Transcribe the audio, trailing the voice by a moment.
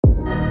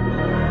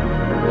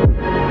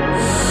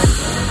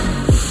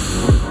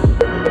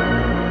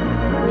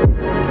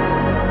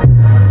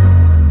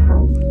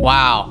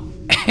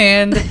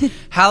and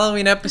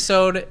Halloween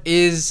episode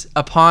is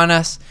upon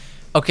us.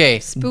 Okay,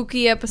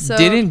 spooky episode.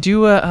 Didn't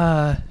do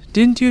a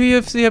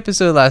UFC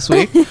episode last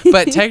week,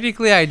 but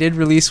technically I did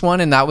release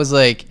one, and that was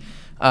like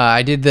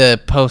I did the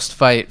post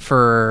fight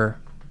for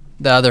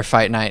the other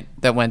fight night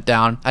that went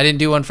down. I didn't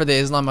do one for the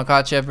Islam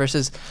Makhachev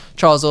versus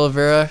Charles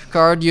Oliveira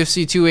card,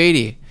 UFC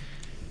 280.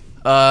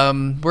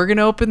 We're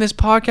gonna open this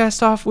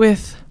podcast off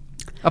with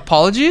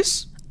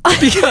apologies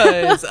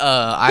because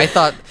I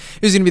thought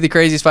it was gonna be the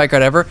craziest fight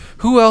card ever.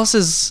 Who else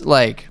is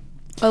like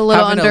a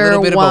little having underwhelmed? a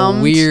little bit of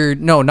a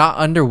weird, no, not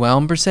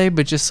underwhelmed per se,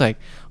 but just like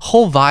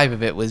whole vibe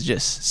of it was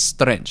just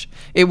strange.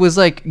 It was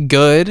like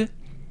good,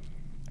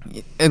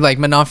 and like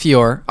Manon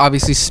Fior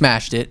obviously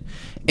smashed it,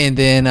 and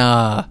then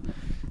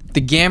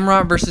the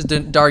Gamrot versus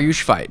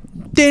Dariush fight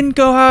didn't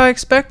go how I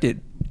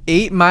expected.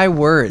 Ate my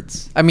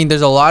words. I mean,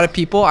 there's a lot of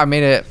people. I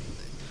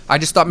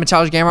just thought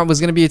Mateusz Gamrot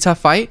was going to be a tough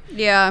fight.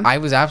 Yeah. I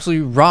was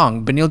absolutely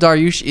wrong. Beneil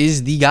Dariush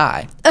is the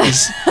guy.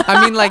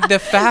 I mean, like the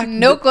fact...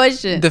 No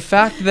question. The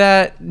fact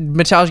that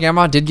Mateusz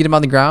Gamrot did get him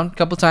on the ground a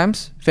couple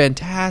times,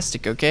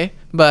 fantastic, okay?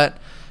 But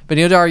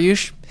Beneil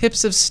Dariush,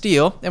 hips of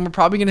steel, and we're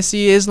probably going to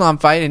see Islam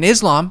fight. And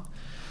Islam,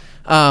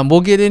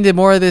 we'll get into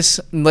more of this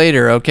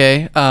later,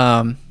 okay?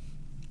 I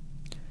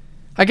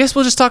guess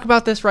we'll just talk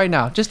about this right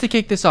now, just to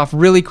kick this off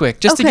really quick,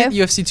 just to get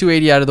UFC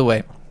 280 out of the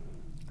way.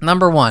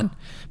 Number one,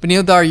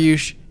 Beneil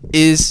Dariush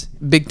is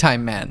big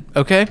time man,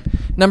 okay?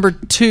 Number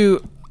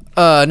two,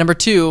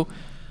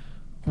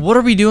 what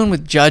are we doing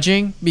with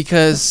judging?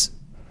 Because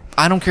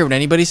I don't care what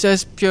anybody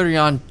says, Petr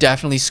Yan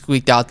definitely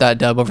squeaked out that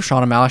dub over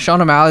Sean O'Malley. Sean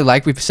O'Malley,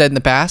 like we've said in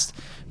the past,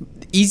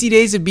 easy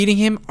days of beating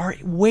him are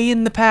way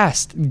in the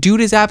past.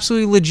 Dude is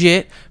absolutely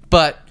legit,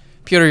 but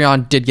Petr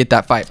Yan did get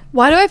that fight.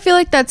 Why do I feel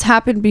like that's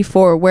happened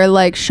before, where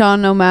like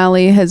Sean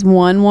O'Malley has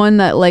won one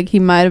that like he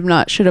might have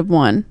not should have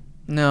won?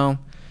 No.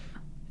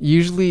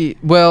 Usually,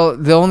 well,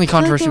 the only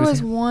controversy like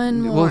was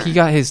one more. Well, he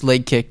got his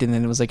leg kicked, and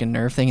then it was like a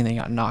nerve thing, and then he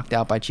got knocked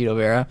out by Chito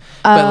Vera.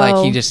 But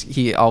like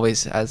he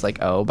always has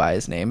like O by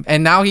his name,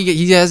 and now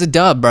he has a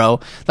dub, bro.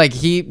 Like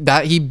he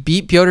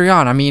beat Petr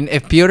Yan. I mean,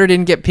 if Petr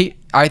didn't get,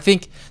 I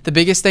think the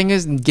biggest thing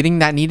is getting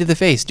that knee to the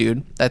face,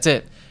 dude. That's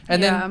it.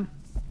 And then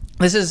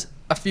this is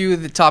a few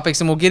of the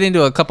topics, and we'll get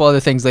into a couple other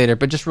things later.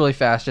 But just really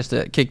fast, just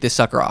to kick this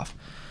sucker off.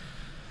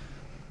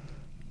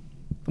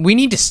 We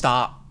need to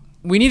stop.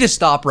 We need to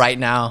stop right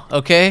now,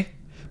 okay?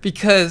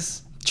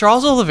 Because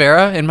Charles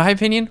Oliveira, in my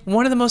opinion,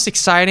 one of the most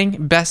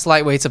exciting, best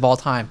lightweights of all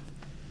time.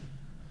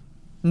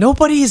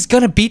 Nobody is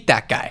going to beat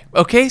that guy,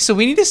 okay? So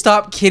we need to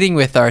stop kidding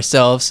with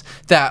ourselves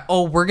that,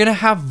 oh, we're going to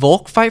have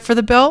Volk fight for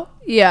the belt?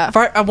 Yeah.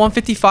 Fight at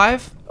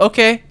 155?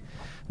 Okay.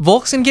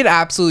 Volk's going to get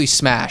absolutely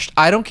smashed.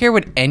 I don't care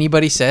what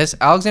anybody says.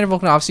 Alexander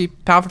Volkanovski,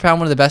 pound for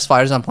pound, one of the best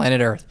fighters on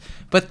planet Earth.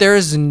 But there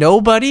is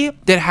nobody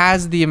that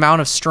has the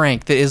amount of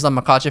strength that Islam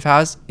Makhachev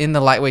has in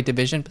the lightweight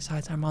division,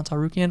 besides Arman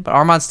Tsarukyan. But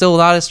Arman's still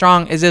not as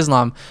strong as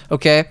Islam,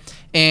 okay?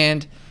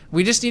 And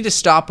we just need to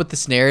stop with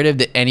this narrative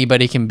that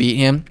anybody can beat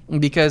him.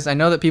 Because I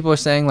know that people are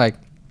saying, like,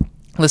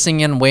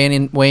 listening in,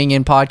 weighing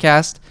in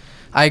podcast.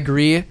 I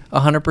agree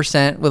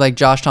 100% with, like,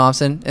 Josh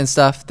Thompson and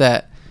stuff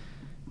that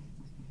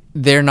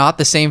they're not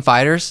the same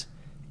fighters.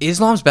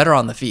 Islam's better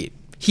on the feet.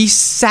 He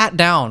sat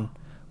down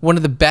one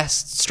of the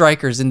best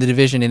strikers in the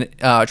division in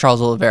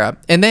Charles Oliveira.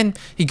 And then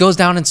he goes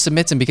down and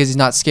submits him because he's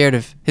not scared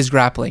of his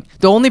grappling.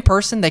 The only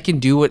person that can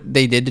do what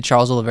they did to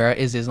Charles Oliveira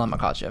is Islam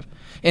Makhachev.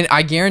 And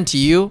I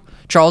guarantee you,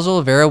 Charles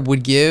Oliveira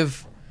would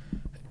give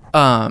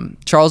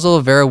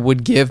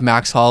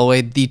Max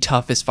Holloway the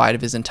toughest fight of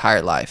his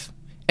entire life.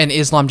 And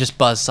Islam just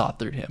buzzsaw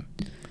through him.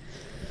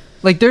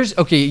 Like,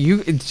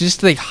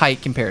 just like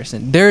height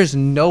comparison. There's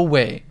no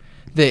way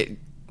that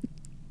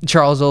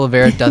Charles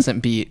Oliveira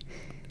doesn't beat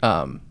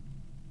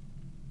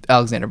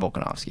Alexander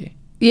Volkanovski.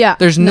 Yeah.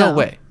 There's no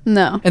way.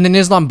 No. And then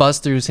Islam buzz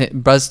through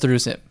him,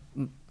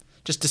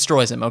 just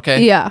destroys him,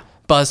 okay? Yeah.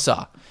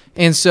 Buzzsaw.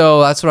 And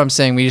so that's what I'm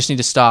saying. We just need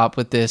to stop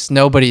with this.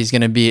 Nobody's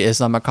going to beat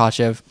Islam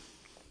Makhachev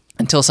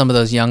until some of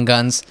those young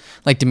guns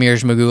like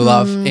Damir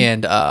Magulov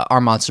and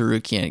Arman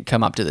Tsarukyan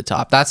come up to the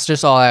top. That's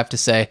just all I have to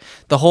say.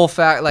 The whole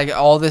fact, like,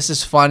 all this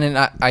is fun and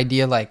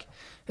idea, like,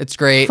 it's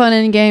great. Fun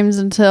in games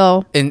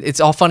until... And it's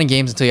all fun and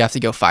games until you have to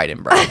go fight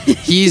him, bro.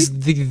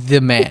 He's the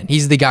man.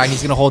 He's the guy, and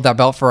he's going to hold that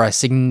belt for a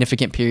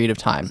significant period of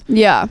time.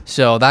 Yeah.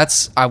 So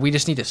that's... we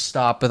just need to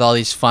stop with all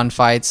these fun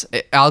fights.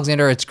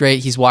 Alexander, it's great.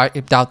 He's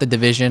wiped out the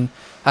division.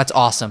 That's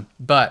awesome.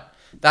 But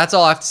that's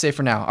all I have to say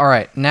for now. All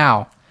right,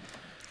 now...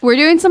 We're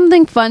doing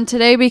something fun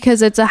today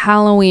because it's a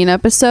Halloween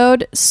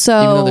episode,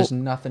 so... Even though there's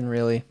nothing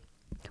really...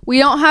 We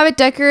don't have it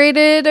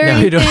decorated or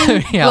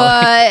anything,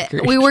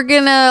 but we were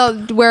going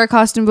to wear a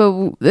costume, but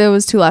it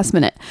was too last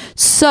minute.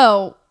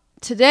 So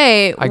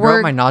today... I grew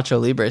up my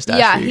Nacho Libre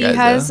stash for you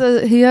guys,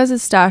 he has a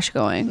stash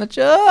going.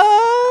 Nacho!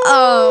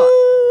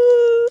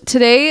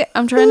 Today,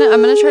 I'm going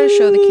to try to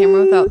show the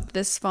camera without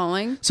this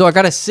falling. So I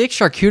got a 6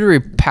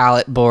 charcuterie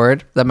palette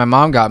board that my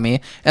mom got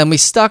me, and we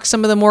stuck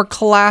some of the more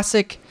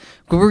classic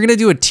we're gonna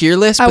do a tier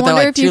list, but that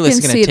like tier list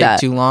is gonna take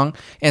too long.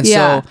 And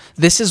so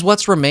this is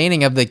what's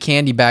remaining of the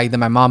candy bag that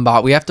my mom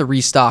bought. We have to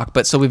restock,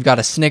 but so we've got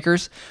a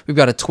Snickers, we've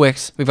got a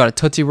Twix, we've got a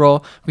Tootsie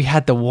Roll. We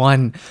had the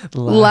one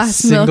last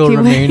single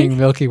remaining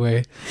Milky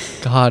Way.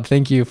 God,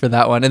 thank you for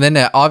that one. And then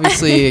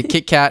obviously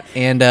Kit Kat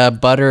and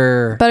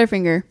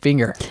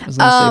Butterfinger. I was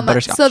gonna say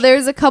butterscotch. So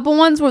there's a couple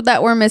ones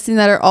that we're missing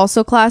that are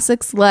also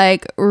classics,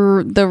 like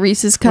the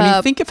Reese's Cup. When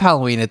you think of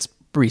Halloween, it's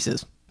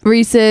Reese's,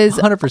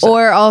 100%.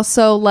 Or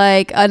also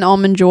like an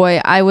Almond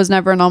Joy. I was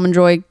never an Almond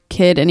Joy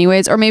kid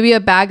anyways, or maybe a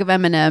bag of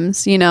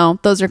M&Ms, you know,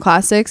 those are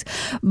classics.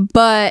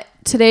 But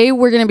today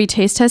we're going to be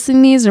taste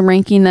testing these and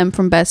ranking them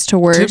from best to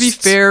worst. To be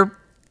fair,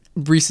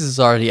 Reese's is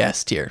already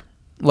S tier.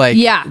 Like,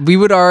 we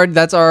would already,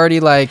 that's already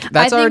like,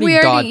 that's already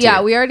God tier.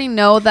 Yeah, we already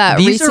know that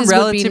these Reese's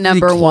would be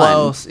number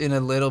close in a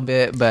little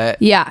bit,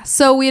 but. Yeah,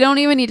 so we don't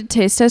even need to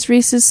taste test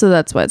Reese's, so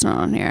that's why it's not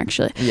on here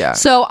actually. Yeah.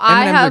 So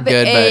I have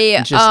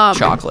but just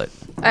chocolate.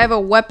 I have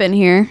a weapon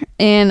here,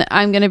 and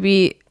I'm going to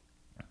be,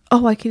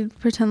 I could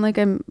pretend like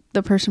I'm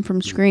the person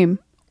from Scream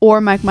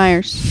or Mike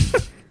Myers.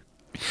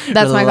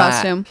 That's my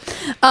costume.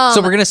 So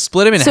we're going to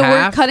split them in half. So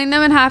we're cutting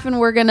them in half and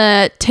we're going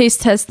to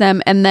taste test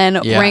them and then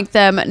rank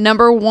them.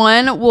 Number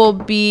one will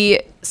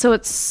be, so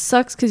it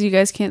sucks because you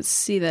guys can't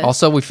see this.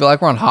 Also, we feel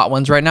like we're on Hot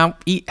Ones right now.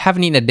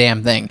 Haven't eaten a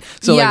damn thing.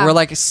 So like we're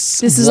like.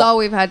 This is all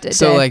we've had today.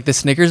 So like the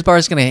Snickers bar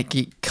is going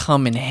to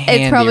come in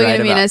handy. It's probably going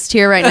to be an S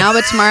tier right now,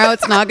 but tomorrow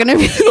it's not going to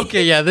be.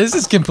 Okay, yeah, this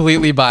is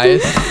completely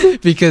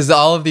biased because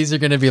all of these are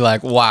going to be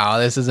like, wow,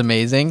 this is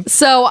amazing.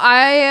 So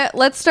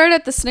let's start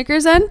at the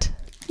Snickers end.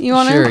 You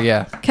want to? Sure,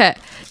 yeah. Okay.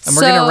 And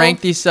we're going to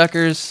rank these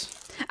suckers.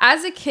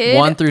 As a kid,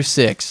 1 through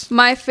 6.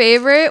 My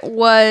favorite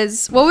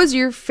was, what was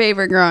your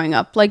favorite growing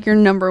up? Like your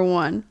number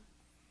one?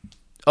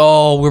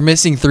 Oh, we're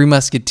missing Three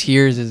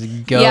Musketeers is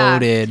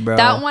goated, bro.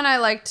 That one I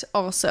liked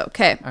also.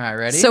 Okay. All right,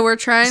 ready? So we're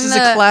trying This is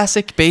a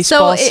classic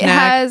baseball snack. So it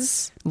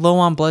has low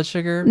on blood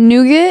sugar.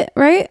 Nougat,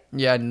 right?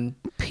 Yeah.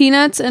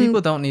 Peanuts and...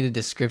 People don't need a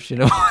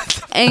description of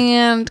what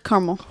and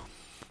caramel.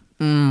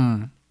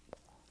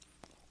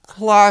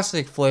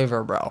 Classic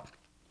flavor, bro.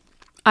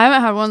 I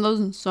haven't had one of those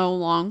in so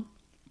long.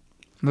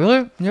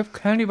 Really? You have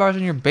candy bars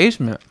in your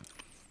basement.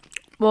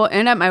 Well,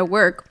 and at my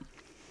work.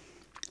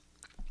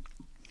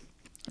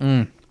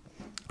 Should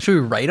we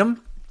rate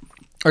them?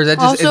 Or is that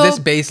just is this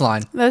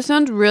baseline? That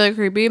sounds really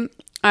creepy.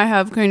 I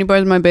have candy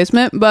bars in my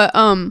basement, but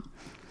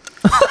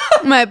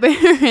my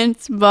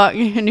parents bought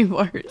candy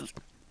bars.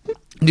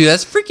 Dude,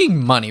 that's freaking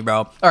money, bro.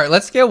 All right,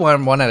 let's scale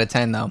 1 out of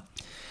 10 though.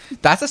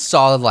 That's a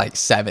solid like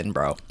 7,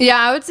 bro. Yeah,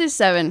 I would say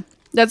 7.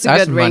 That's a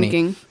good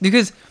ranking.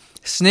 Because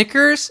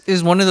Snickers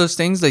is one of those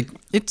things like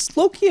it's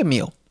low key a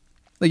meal.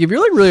 Like if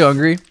you're like really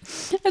hungry,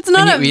 it's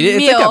not a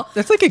meal.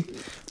 It's like a.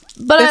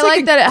 But I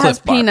like that it has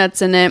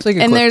peanuts in it,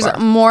 and there's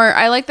more.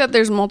 I like that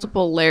there's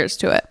multiple layers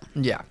to it.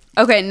 Yeah.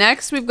 Okay,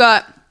 next we've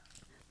got.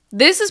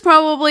 This is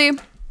probably,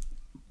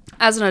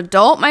 as an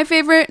adult, my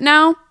favorite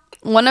now.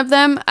 One of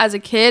them, as a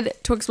kid,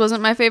 Twix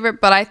wasn't my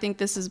favorite, but I think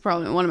this is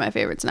probably one of my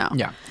favorites now.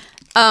 Yeah.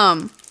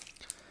 I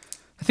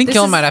think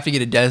Kellen might have to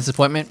get a dentist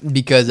appointment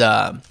because.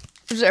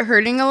 Is it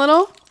hurting a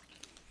little?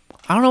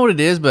 I don't know what it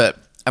is, but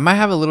I might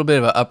have a little bit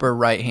of an upper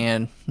right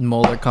hand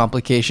molar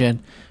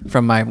complication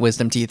from my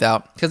wisdom teeth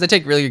out. Because I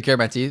take really good care of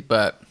my teeth,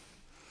 but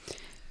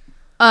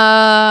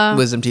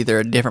wisdom teeth are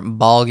a different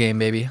ball game,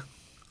 baby.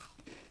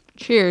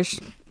 Cheers.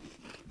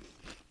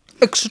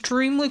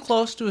 Extremely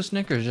close to a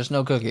Snickers, just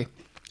no cookie.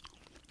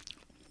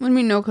 What do you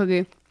mean no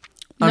cookie?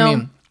 I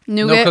mean,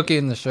 no cookie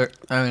in the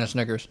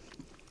Snickers.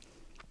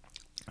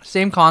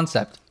 Same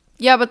concept.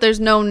 Yeah, but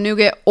there's no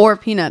nougat or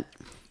peanut.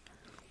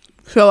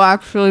 So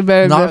actually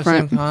very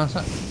different. Not the same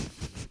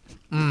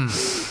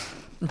concept.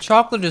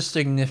 Chocolate is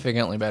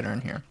significantly better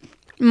in here.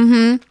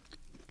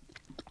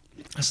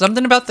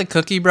 Something about the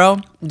cookie, bro,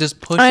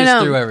 just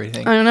pushes through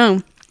everything. I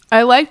know.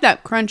 I like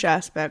that crunch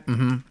aspect.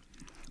 And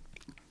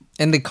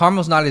the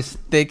caramel's not as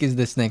thick as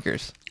the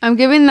Snickers. I'm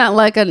giving that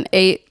like an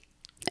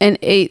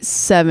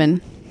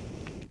 8.7.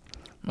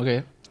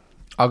 Okay.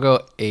 I'll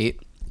go 8.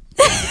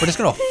 We're just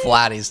going to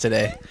flatties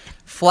today.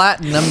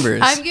 Flat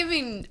numbers. I'm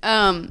giving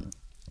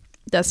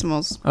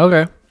decimals.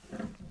 Okay.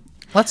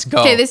 Let's go.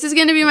 Okay, this is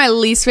going to be my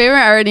least favorite.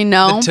 I already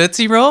know. The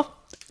Tootsie Roll?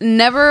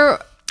 Never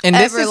and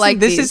this ever liked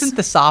these. This isn't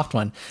the soft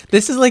one.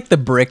 This is like the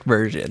brick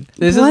version.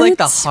 This is like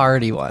the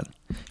hardy one.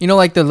 You know,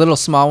 like the little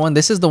small one?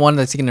 This is the one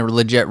that's in a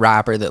legit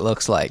wrapper that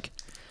looks like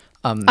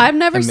I've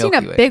never seen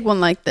a big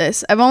one like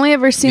this. I've only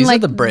ever seen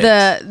like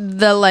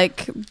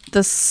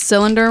the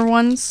cylinder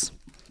ones.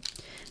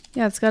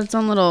 Yeah, it's got its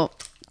own little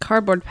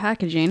cardboard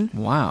packaging.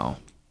 Wow.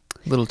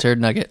 Little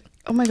turd nugget.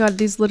 Oh my god,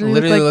 these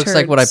literally looks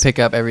like what I pick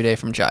up every day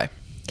from Chai.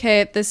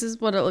 Okay, this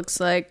is what it looks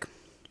like.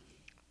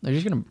 They're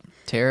just gonna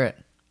tear it.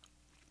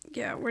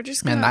 Yeah, we're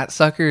just gonna... Man, that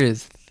sucker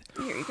is...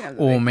 Here, you can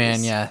oh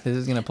man, yeah. This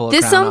is gonna pull a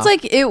This crown sounds off.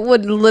 like it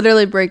would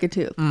literally break a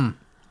tooth.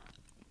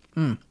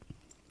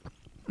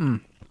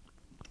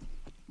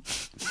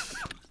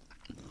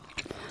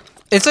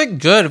 It's like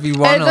good if you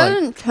want to. It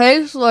doesn't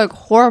taste like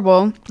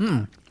horrible,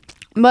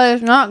 but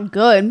it's not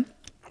good.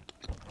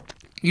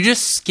 You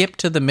just skip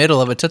to the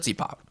middle of a Tootsie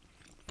Pop.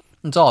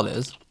 That's all it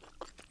is.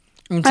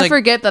 It's I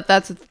forget that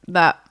that's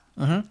that.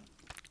 Mm-hmm.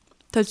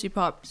 Tootsie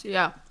Pops,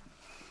 yeah.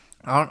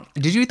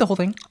 Did you eat the whole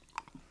thing?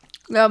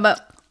 No,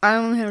 but I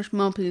only had a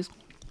small piece.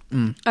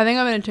 I think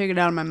I'm going to take it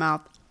out of my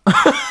mouth.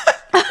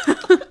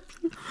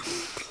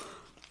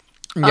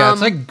 Yeah,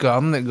 it's like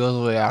gum that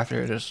goes away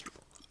after just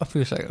a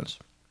few seconds.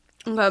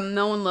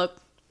 No one look.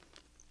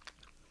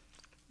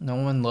 No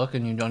one look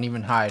and you don't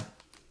even hide.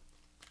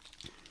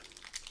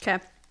 Okay.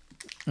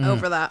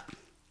 Over that.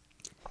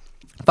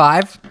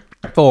 5,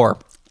 4.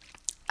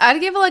 I'd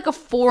give it like a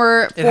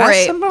 4, It 4, has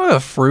 8. some of a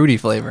fruity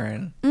flavor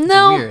in.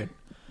 No. It's weird.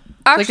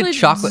 Actually, like a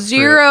chocolate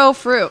zero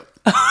fruit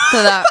to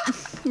that.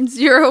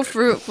 Zero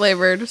fruit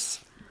flavored.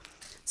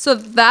 So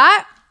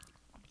that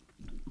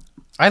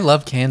I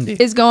love candy.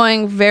 is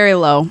going very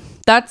low.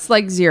 That's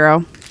like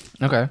 0.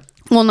 Okay.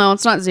 Well, no,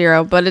 it's not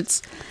 0, but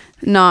it's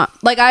not.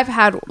 Like, I've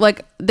had,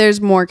 like, there's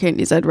more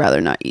candies I'd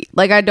rather not eat.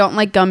 Like, I don't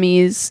like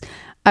gummies.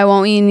 I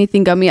won't eat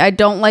anything gummy. I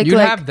don't like, You'd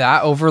have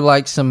that over,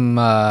 like, some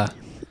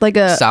like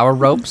a sour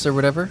ropes or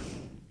whatever?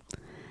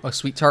 Like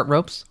sweet tart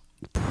ropes?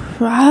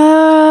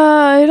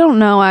 I don't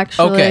know,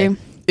 actually. Okay.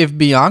 If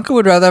Bianca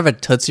would rather have a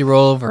Tootsie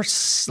Roll over,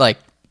 like,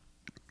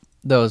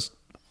 those,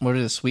 what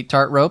are the sweet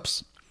tart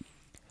ropes?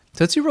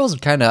 Tootsie Rolls are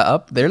kind of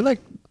up. They're like,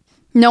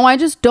 No, I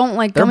just don't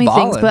like They're gummy things.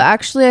 ballin'. But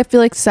actually, I feel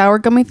like sour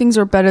gummy things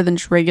are better than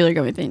just regular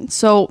gummy things.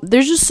 So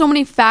there's just so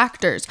many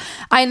factors.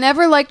 I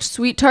never liked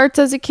sweet tarts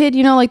as a kid.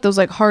 You know, like those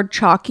like hard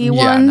chalky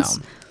ones.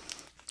 no.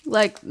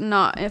 Like,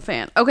 not a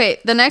fan. Okay,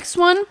 the next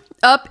one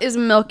up is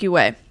Milky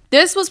Way.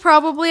 This was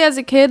probably as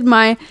a kid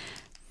my.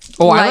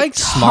 Oh, I like like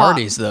top.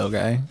 Smarties though,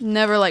 guy.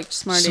 Never liked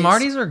Smarties.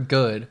 Smarties are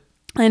good.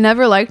 I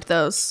never liked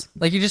those.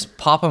 Like you just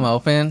pop them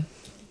open,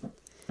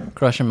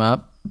 crush them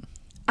up.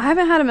 I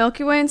haven't had a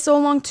Milky Way in so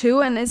long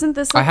too, and isn't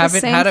this like I haven't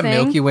the same had a thing?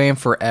 Milky Way in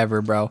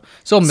forever, bro.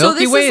 So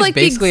Milky this Way is is like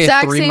the basically a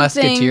exact Three same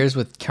Musketeers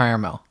with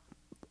caramel.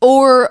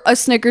 Or a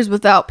Snickers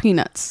without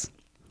peanuts.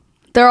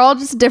 They're all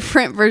just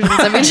different versions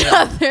of each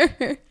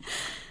other.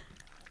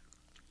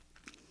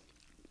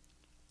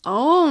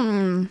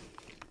 Oh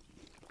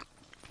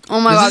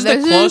my god! This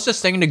is the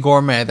closest thing to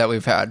gourmet that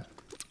we've had.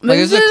 Like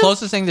this is the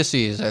closest thing to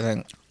C's, I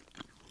think.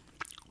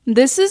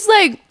 This is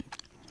like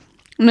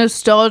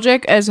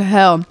nostalgic as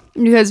hell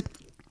because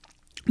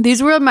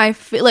these were my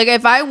like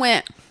if I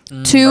went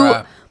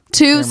to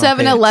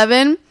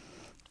 7-Eleven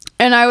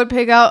and I would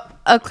pick out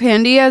a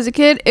candy as a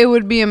kid, it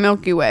would be a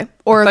Milky Way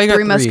or I thought you got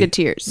Three three.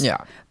 Musketeers.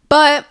 Yeah.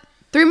 But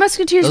Three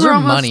Musketeers Those were are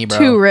almost money, bro.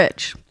 too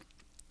rich.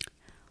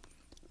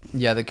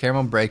 Yeah, the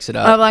caramel breaks it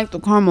I up. like the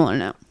caramel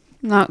in it,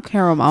 not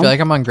caramel. I feel like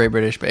I'm on Great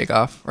British Bake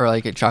Off or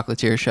like a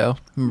chocolatier show.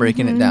 I'm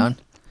breaking it down.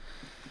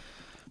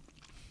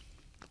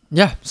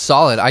 Yeah,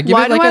 solid. I give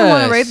Why it like do I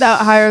want a to rate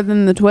that higher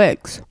than the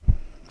Twix?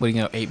 What do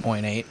you go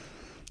 8.8?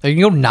 Oh, you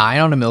can go 9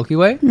 on a Milky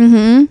Way?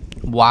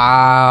 Mm-hmm.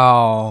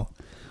 Wow.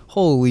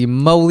 Holy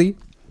moly.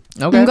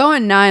 Okay. I'm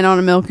going 9 on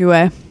a Milky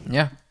Way.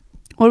 Yeah.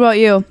 What about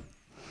you?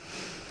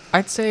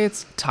 I'd say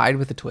it's tied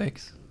with the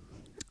Twix.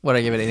 What,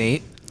 I give it an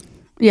 8?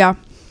 Yeah,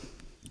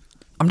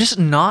 I'm just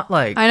not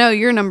like... I know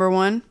you're number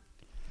 1.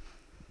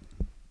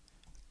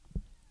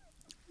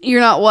 You're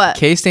not what?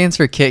 K stands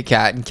for Kit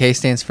Kat and K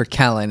stands for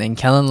Kellen, and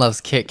Kellen loves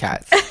Kit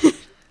Kats.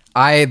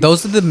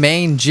 Those are the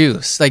main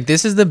juice. Like,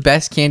 this is the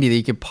best candy that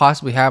you could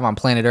possibly have on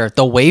planet Earth.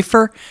 The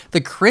wafer,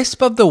 the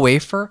crisp of the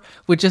wafer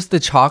with just the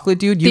chocolate,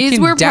 dude. You These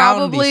can were down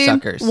probably these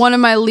suckers. one of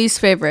my least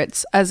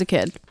favorites as a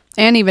kid,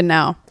 and even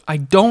now. I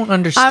don't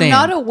understand. I'm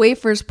not a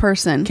wafers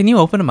person. Can you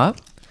open them up?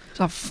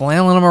 Stop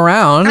flailing them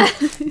around,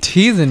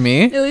 teasing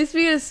me. At least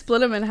we could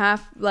split them in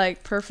half,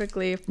 like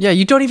perfectly. Yeah,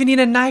 you don't even need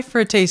a knife for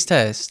a taste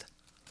test.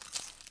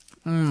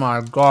 Oh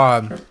my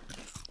god.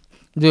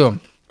 Dude,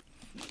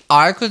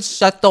 I could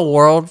set the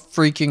world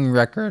freaking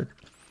record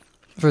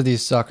for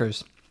these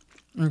suckers.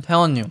 I'm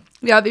telling you.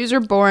 Yeah, these are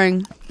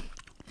boring.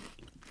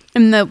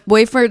 And the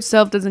wafer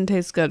itself doesn't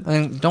taste good.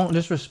 And don't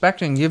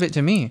disrespect and give it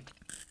to me.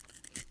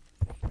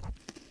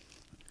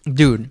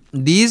 Dude,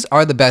 these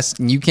are the best.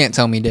 You can't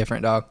tell me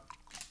different, dog.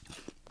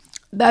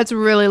 That's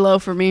really low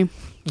for me.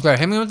 Okay,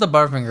 hit me with the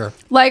Butterfinger.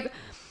 Like,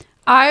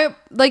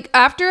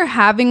 after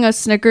having a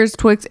Snickers,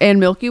 Twix, and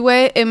Milky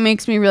Way, it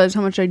makes me realize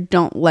how much I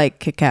don't like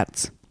Kit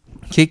Kats.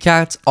 Kit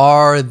Kats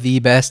are the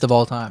best of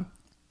all time.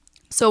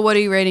 So what are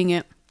you rating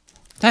it?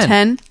 10.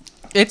 10?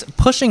 It's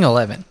pushing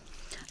 11.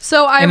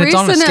 So And it's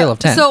on a scale of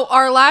 10. So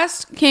our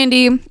last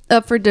candy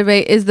up for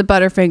debate is the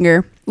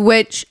Butterfinger,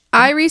 which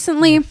I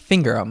recently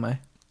Finger on my...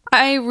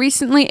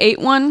 ate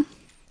one.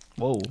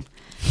 Whoa.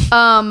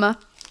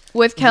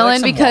 With like Kellen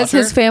some because water?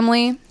 his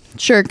family.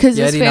 Sure, because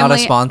his Yeti, not a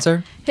family.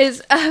 sponsor?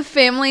 His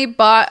family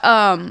bought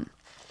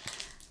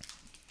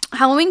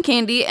Halloween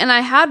candy, and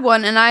I had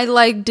one, and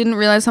I didn't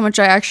realize how much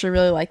I actually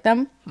really like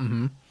them.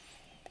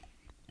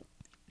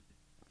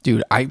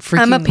 Dude, I freaking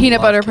I'm a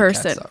peanut love butter Kit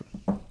Kats, person.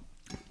 dog.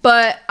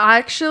 But I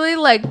actually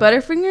like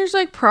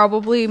Butterfingers,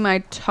 probably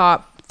my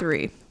top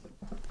 3.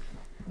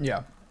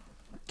 Yeah.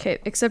 Okay,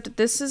 except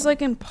this is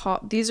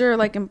these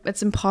are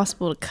it's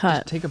impossible to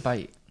cut. Take a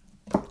bite.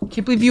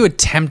 Can't believe you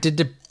attempted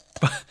to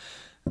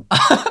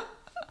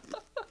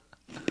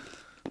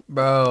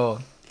Bro.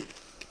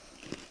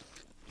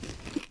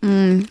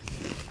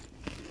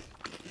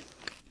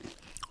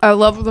 I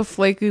love the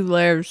flaky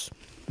layers.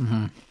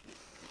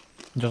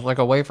 Just like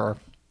a wafer.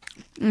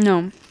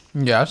 No,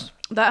 Yes.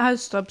 that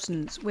has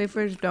substance.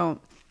 Wafers don't.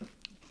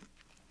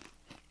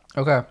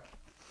 Okay.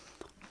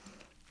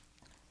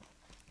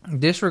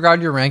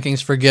 Disregard your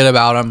rankings. Forget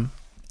about them.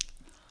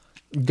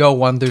 Go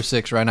 1 through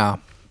 6 right now.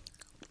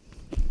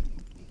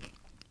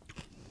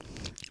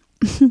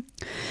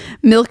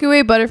 Milky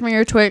Way,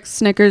 Butterfinger, Twix,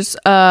 Snickers,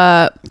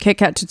 Kit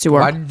Kat, Tootsie Roll.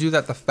 Why did you do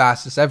that the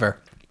fastest ever?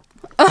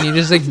 Can you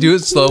just like do it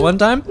slow one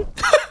time?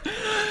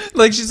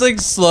 Like she's like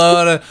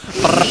slow.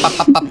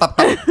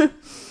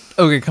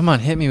 Okay, come on,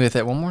 hit me with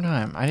it one more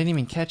time. I didn't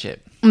even catch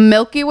it.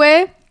 Milky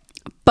Way,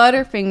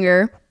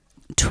 Butterfinger,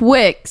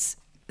 Twix,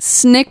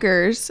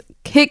 Snickers,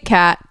 Kit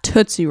Kat,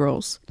 Tootsie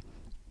Rolls.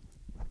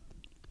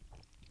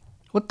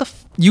 What the?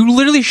 You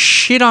literally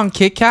shit on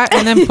Kit Kat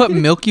and then put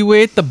Milky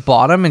Way at the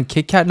bottom and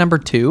Kit Kat number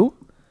 2?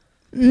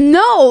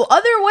 No,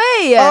 other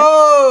way.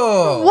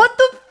 Oh, What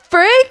the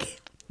frick?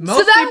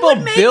 most people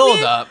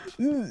build up.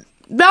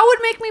 That would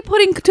make me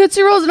putting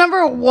Tootsie Rolls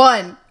number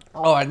 1.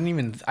 Oh, I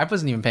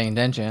wasn't even paying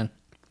attention,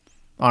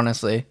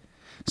 honestly.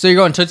 So you're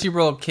going Tootsie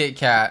Roll, Kit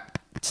Kat,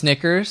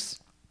 Snickers,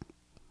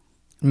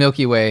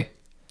 Milky Way,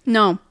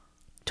 No,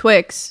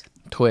 Twix,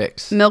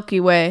 Twix. Milky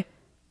Way,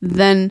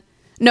 then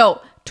no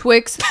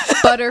Twix,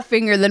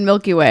 Butterfinger, then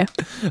Milky Way.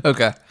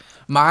 Okay.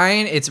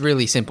 Mine, it's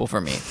really simple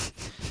for me.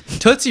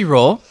 Tootsie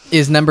Roll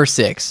is number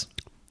 6.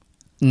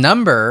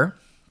 Number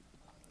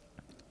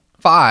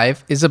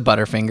 5 is a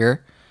Butterfinger.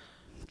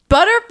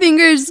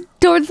 Butterfinger's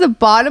towards the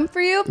bottom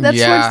for you? That's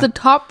Yeah. towards the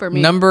top for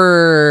me.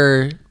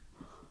 Number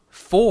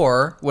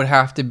 4 would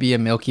have to be a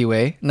Milky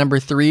Way. Number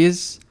 3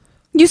 is...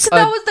 You said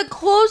that was the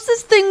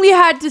closest thing we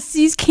had to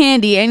C's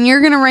candy, and you're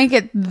gonna rank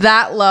it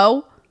that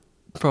low?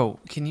 Bro,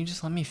 can you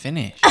just let me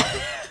finish?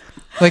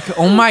 Like,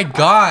 oh my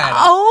God.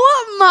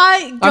 Oh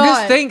my god! I'm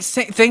just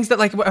saying things that,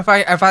 like, if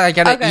I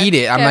gotta eat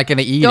it, I'm not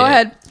gonna eat it. Go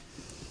ahead.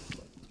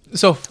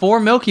 So 4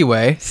 Milky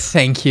Way.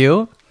 Thank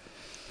you.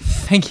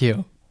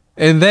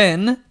 And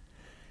then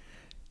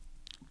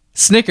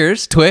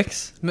Snickers,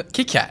 Twix,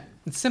 Kit Kat.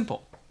 It's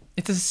simple.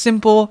 It's a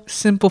simple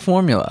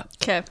formula.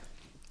 Okay.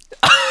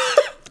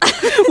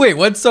 Wait,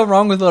 what's so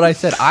wrong with what I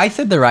said? I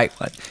said the right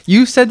one.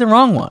 You said the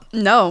wrong one.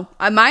 No,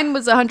 mine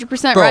was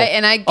 100% Bro, right,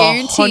 and I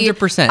guarantee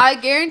 100%. I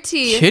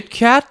guarantee Kit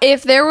Kat.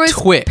 if there was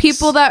Twix.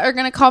 people that are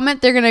gonna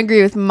comment, they're gonna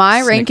agree with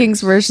my Snickers.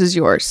 rankings versus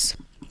yours.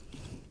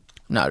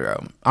 No,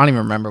 bro. I don't even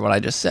remember what I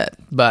just said.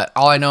 But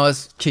all I know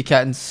is Kit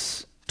Kat and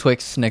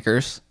Twix,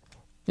 Snickers.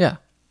 Yeah.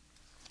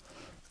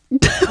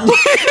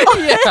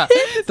 Yeah.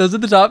 Those are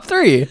the top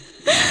 3.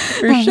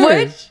 For sure.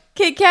 Which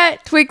Kit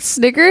Kat, Twix,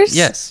 Snickers?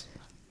 Yes.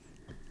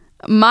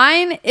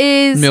 Mine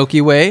is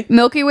Milky Way,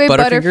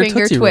 Butterfinger,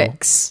 Tootsie Roll.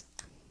 Twix.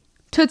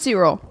 Tootsie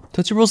Roll.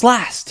 Tootsie Roll's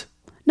last.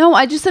 No,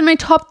 I just said my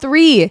top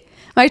 3.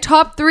 My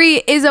top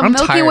 3 is a I'm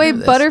Milky tired Way, of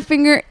this.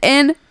 Butterfinger,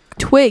 and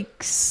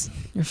Twix.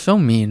 You're so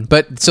mean.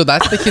 But so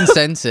that's the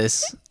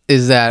consensus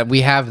is that we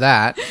have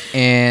that.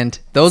 And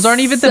those aren't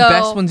even the So-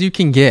 best ones you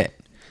can get.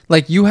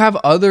 Like you have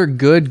other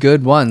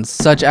good ones,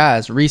 such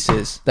as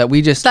Reese's, that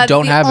we just That's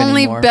don't have the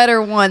only anymore.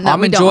 better one that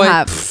Almond we Joy, don't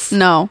have. pff,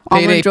 No,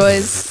 Payday, Almond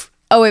Joy's.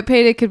 Oh wait,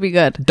 Payday could be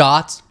good.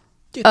 Dots.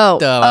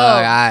 Dots.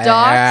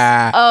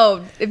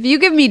 Oh, if you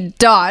give me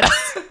dots,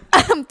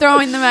 I'm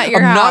throwing them at your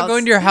I'm house. not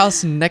going to your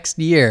house next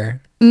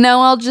year. No,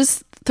 I'll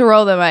just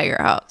throw them at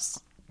your house.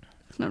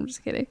 No, I'm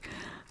just kidding.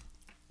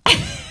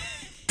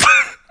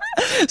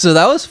 So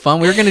that was fun.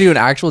 We were going to do an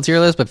actual tier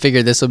list, but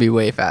figured this will be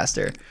way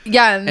faster.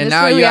 Yeah, and And this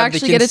now way you we have the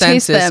actually get to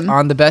taste consensus them.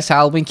 on the best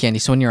Halloween candy.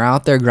 So when you're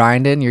out there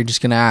grinding, you're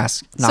just going to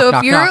ask. Knock, So if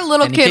knock, you're knock. a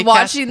little Any kid Kit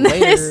Kats watching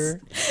later?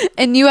 this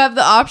and you have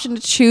the option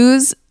to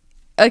choose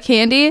a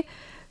candy,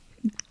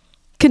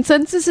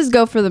 consensus is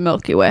go for the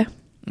Milky Way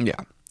Yeah.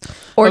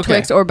 or Okay.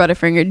 Twix or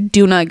Butterfinger.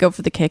 Do not go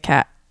for the Kit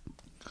Kat.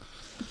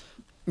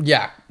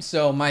 Yeah.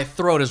 So my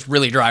throat is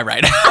really dry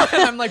right now.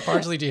 I'm like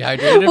partially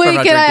dehydrated. Wait,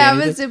 from can I have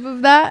not a drinking anything. sip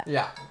of that?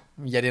 Yeah.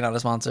 Yeti not a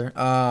sponsor.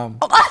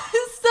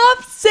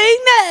 Stop saying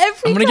that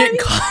every I'm gonna time get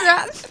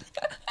copyrighted.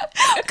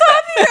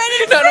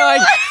 No, I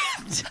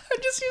can't.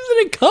 I'm just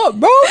using a cup,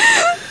 bro.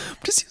 I'm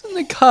just using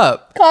the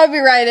cup.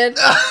 Copyrighted.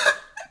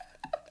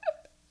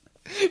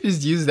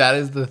 Just use that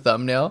as the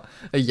thumbnail.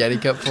 A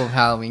Yeti cup full of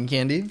Halloween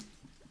candy.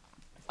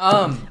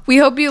 We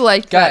hope you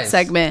liked that Guys,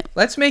 segment.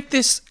 Let's make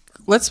this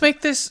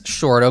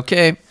short,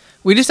 okay?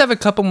 We just have a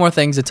couple more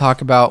things to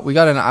talk about. We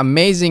got an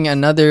amazing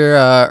another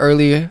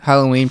early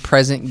Halloween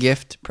present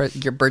gift,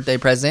 your birthday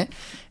present,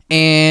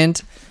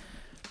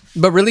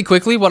 but really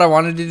quickly, what I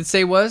wanted to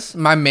say was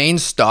my main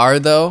star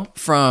though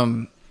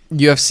from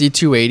UFC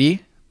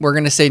 280. We're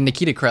gonna say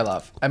Nikita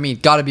Krylov. I mean,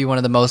 got to be one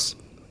of the most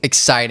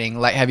exciting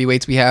light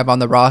heavyweights we have on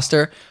the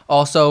roster.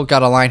 Also, got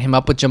to line him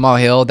up with Jamal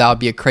Hill. That would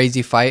be a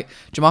crazy fight.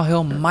 Jamal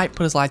Hill might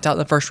put his lights out in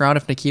the first round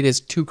if Nikita is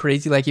too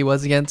crazy like he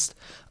was against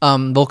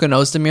Volkan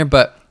Ozdemir,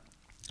 but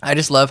I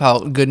just love how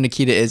good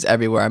Nikita is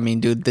everywhere. I mean,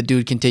 dude, the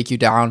dude can take you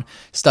down,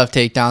 stuff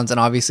takedowns, and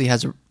obviously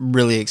has a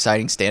really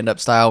exciting stand-up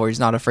style where he's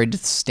not afraid to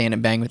stand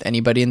and bang with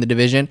anybody in the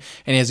division,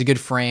 and he has a good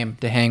frame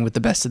to hang with the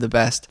best of the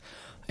best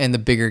and the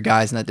bigger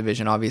guys in that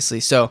division, obviously.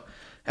 So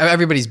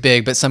everybody's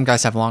big, but some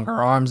guys have longer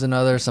arms than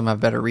others, some have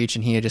better reach,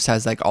 and he just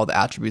has like all the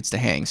attributes to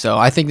hang. So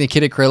I think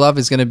Nikita Krylov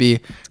is going to be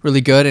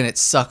really good, and it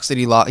sucks that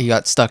he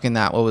got stuck in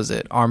that, what was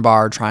it,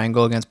 armbar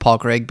triangle against Paul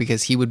Craig,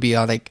 because he would be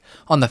on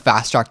the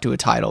fast track to a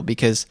title,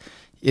 because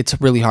it's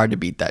really hard to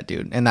beat that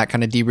dude, and that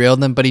kind of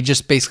derailed him. But he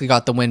just basically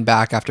got the win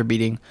back after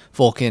beating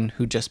Volkan,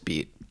 who just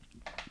beat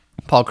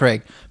Paul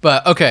Craig.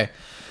 But okay,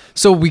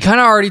 so we kind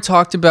of already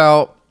talked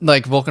about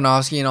like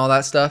Volkanovski and all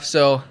that stuff.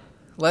 So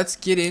let's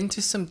get into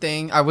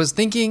something. I was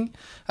thinking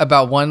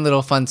about one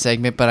little fun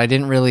segment, but I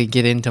didn't really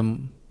get into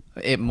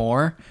it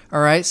more.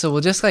 All right, so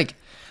we'll just like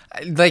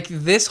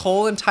this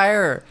whole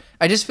entire.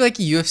 I just feel like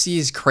UFC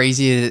is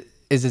crazy,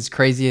 is as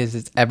crazy as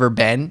it's ever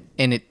been,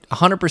 and it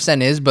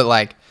 100% is. But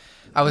like,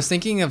 I was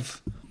thinking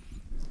of,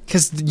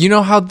 because you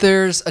know how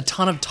there's a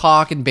ton of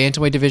talk in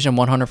bantamweight division,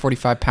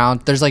 145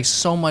 pounds. There's like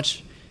so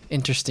much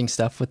interesting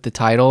stuff with the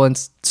title, and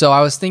so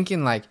I was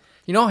thinking like,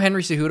 you know,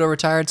 Henry Cejudo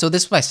retired. So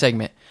this is my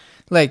segment.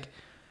 Like,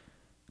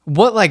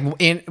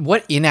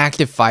 what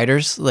inactive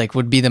fighters like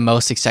would be the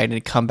most excited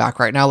to come back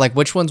right now? Like,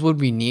 which ones would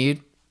we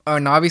need?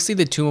 And obviously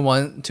the two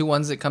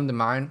ones that come to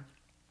mind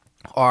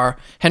are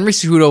Henry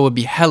Cejudo would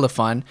be hella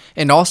fun,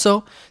 and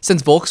also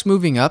since Volk's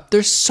moving up,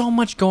 there's so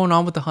much going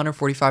on with the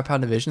 145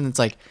 pound division. It's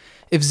like,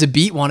 if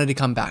Zabit wanted to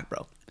come back,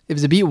 bro,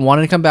 this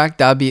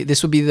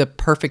would be the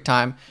perfect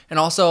time. And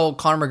also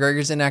Conor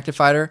McGregor's an active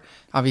fighter,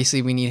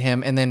 obviously we need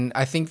him. And then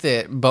I think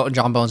that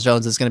John Bones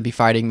Jones is going to be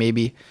fighting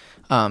maybe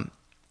on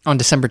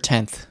December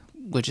 10th,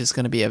 which is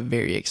going to be a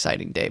very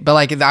exciting day. But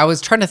like, I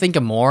was trying to think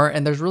of more,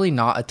 and there's really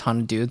not a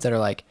ton of dudes that are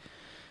like,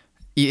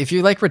 if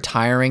you're like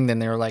retiring, then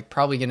they're like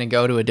probably going to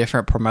go to a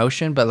different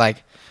promotion. But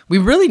like, we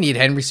really need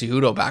Henry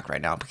Cejudo back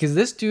right now, because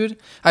this dude,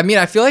 I mean,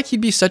 I feel like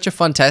he'd be such a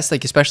fun test,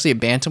 like especially at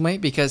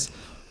bantamweight, because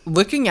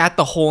looking at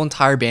the whole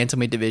entire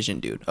bantamweight division,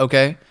 dude,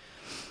 okay,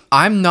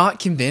 I'm not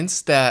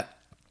convinced that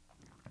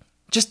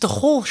just the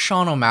whole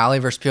Sean O'Malley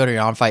versus Petr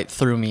Yan fight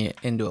threw me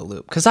into a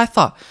loop, because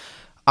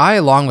I,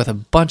 along with a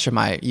bunch of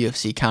my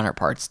UFC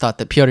counterparts, thought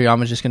that Petr Yan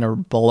was just going to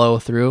blow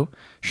through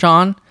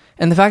Sean,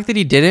 and the fact that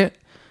he did it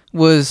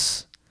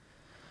was...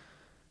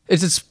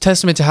 It's a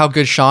testament to how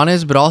good Sean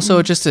is, but also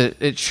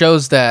it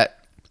shows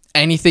that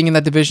anything in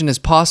that division is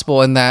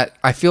possible, and that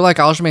I feel like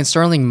Aljamain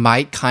Sterling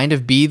might kind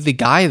of be the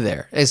guy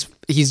there.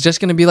 He's just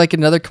going to be like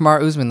another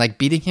Kamaru Usman. Like,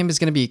 beating him is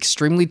going to be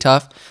extremely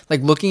tough.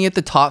 Like, looking at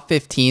the top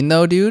 15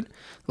 though, dude,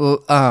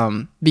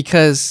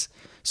 because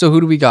so who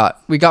do we got?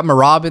 We got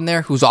Merab in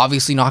there, who's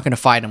obviously not going to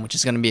fight him, which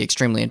is going to be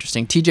extremely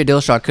interesting. TJ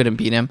Dillashaw couldn't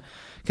beat him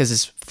because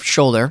his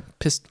shoulder.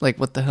 Like,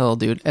 what the hell,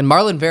 dude? And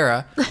Marlon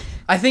Vera.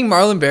 I think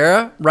Marlon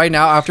Vera, right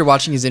now, after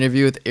watching his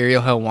interview with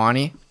Ariel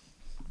Helwani,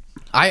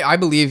 I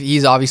believe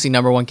he's obviously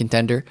number one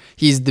contender.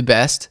 He's the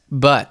best,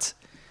 but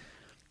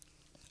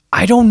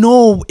I don't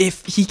know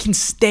if he can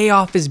stay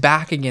off his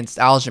back against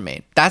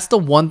Aljamain. That's the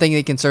one thing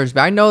that concerns me.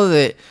 I know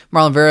that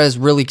Marlon Vera is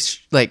really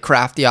like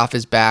crafty off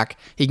his back.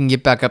 He can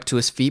get back up to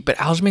his feet, but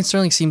Aljamain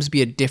Sterling seems to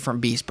be a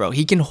different beast, bro.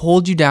 He can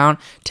hold you down,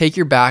 take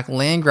your back,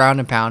 land ground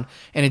and pound,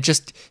 and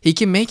he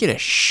can make it a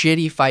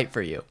shitty fight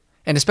for you.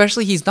 And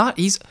especially he's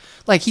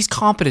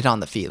competent on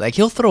the feet. Like,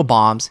 he'll throw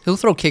bombs, he'll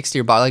throw kicks to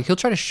your body, like he'll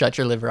try to shut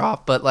your liver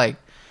off, but like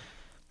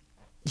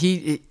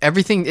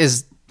everything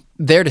is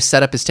there to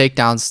set up his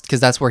takedowns, because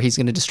that's where he's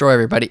going to destroy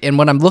everybody. And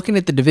when I'm looking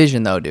at the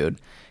division though, dude,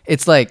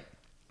 it's like,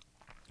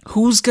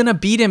 who's going to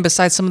beat him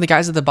besides some of the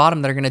guys at the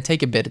bottom that are going to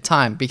take a bit of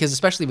time? Because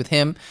especially with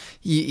him,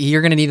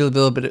 you're going to need a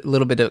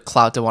little bit of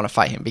clout to want to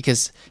fight him,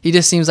 because he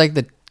just seems like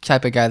the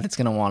type of guy that's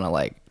going to want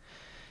to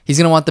he's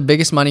going to want the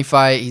biggest money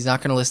fight. He's not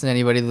going to listen to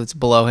anybody that's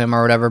below him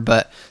or whatever.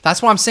 But that's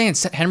what I'm saying.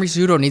 Henry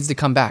Cejudo needs to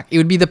come back. It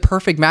would be the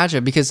perfect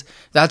matchup, because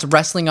that's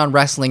wrestling on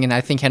wrestling. And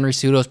I think Henry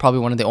Cejudo is probably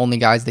one of the only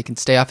guys that can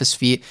stay off his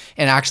feet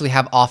and actually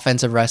have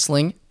offensive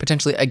wrestling,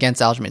 potentially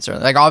against Aljamain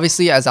Sterling. Like,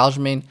 obviously, as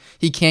Aljamain,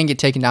 he can get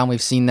taken down.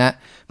 We've seen that.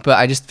 But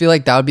I just feel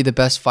like that would be the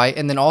best fight.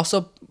 And then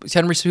also,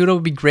 Henry Cejudo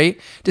would be great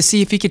to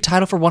see if he could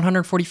title for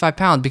 145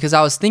 pounds. Because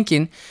I was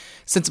thinking,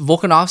 since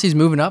Volkanovski's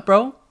moving up,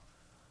 bro,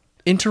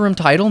 interim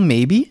title,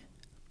 maybe?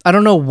 I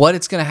don't know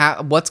what's gonna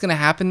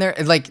happen there.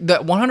 Like,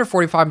 the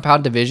 145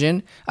 pound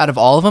division out of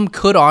all of them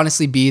could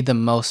honestly be the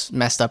most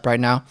messed up right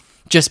now,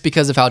 just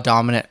because of how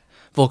dominant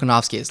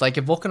Volkanovski is. Like,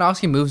 if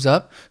Volkanovski moves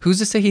up, who's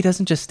to say he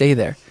doesn't just stay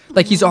there?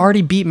 Like, he's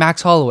already beat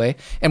Max Holloway,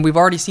 and we've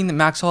already seen that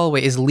Max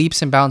Holloway is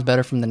leaps and bounds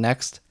better from the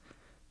next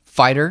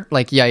fighter,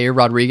 like Yair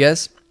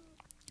Rodriguez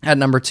at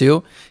number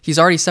 2. He's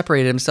already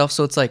separated himself,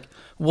 so it's like,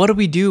 what do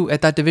we do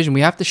at that division?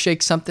 We have to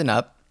shake something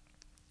up.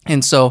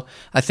 And so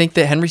I think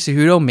that Henry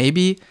Cejudo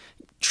maybe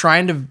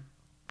trying to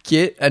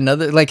get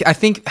another, like, I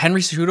think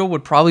Henry Cejudo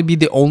would probably be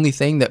the only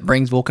thing that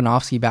brings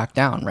Volkanovski back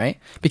down, right?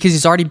 Because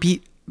he's already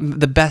beat one of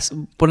the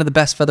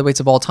best featherweights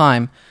of all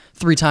time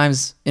 3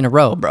 times in a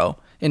row, bro.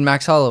 in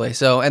Max Holloway.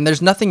 So, and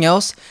there's nothing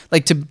else.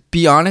 Like, to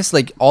be honest,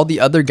 like all the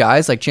other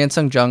guys, like Chan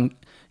Sung Jung,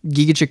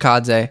 Giga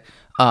Chikadze,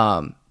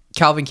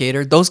 Calvin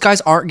Kattar, those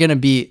guys aren't gonna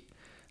beat.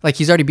 Like,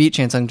 he's already beat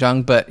Chan Sung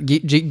Jung, but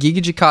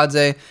Giga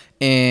Chikadze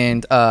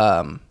and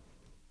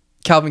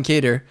Calvin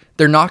Kattar,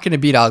 they're not going to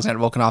beat Alexander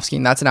Volkanovski,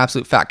 and that's an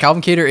absolute fact.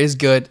 Calvin Kattar is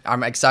good.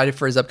 I'm excited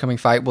for his upcoming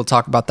fight. We'll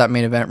talk about that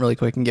main event really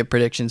quick and give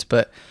predictions,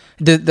 but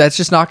that's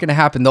just not going to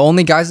happen. The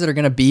only guys that are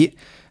going to beat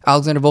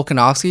Alexander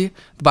Volkanovski,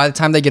 by the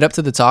time they get up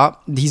to the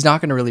top, he's not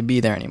going to really be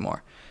there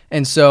anymore.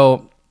 And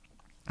so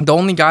the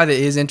only guy that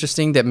is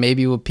interesting that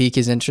maybe will pique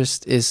his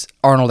interest is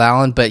Arnold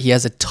Allen, but he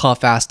has a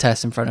tough-ass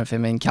test in front of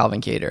him in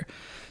Calvin Kattar.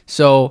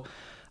 So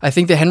I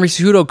think that Henry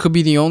Cejudo could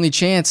be the only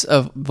chance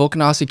of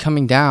Volkanovski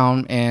coming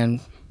down,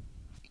 and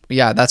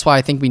yeah, that's why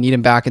I think we need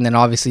him back, and then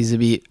obviously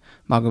Zabit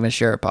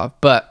Magomedsharipov.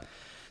 But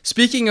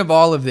speaking of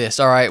all of this,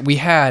 all right, we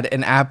had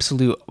an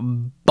absolute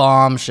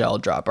bombshell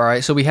drop, all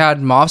right? So we had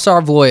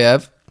Movsar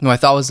Evloev, who I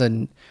thought was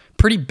a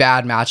pretty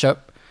bad matchup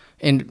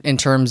in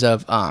terms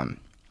of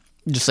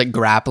just like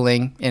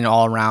grappling and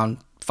all-around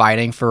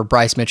fighting for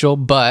Bryce Mitchell,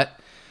 but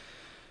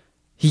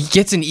he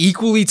gets an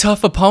equally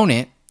tough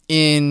opponent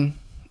in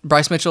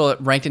Bryce Mitchell,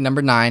 ranked at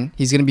number 9.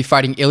 He's going to be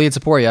fighting Ilia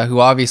Topuria, who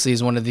obviously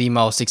is one of the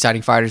most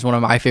exciting fighters, one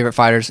of my favorite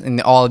fighters in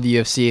all of the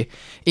UFC.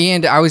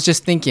 And I was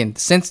just thinking,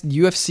 since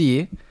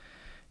UFC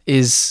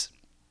is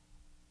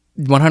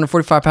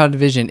 145-pound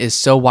division is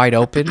so wide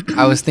open,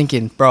 I was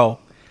thinking, bro,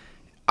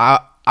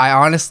 I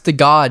honest to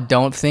God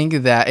don't think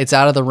that it's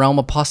out of the realm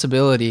of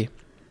possibility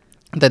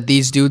that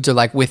these dudes are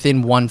like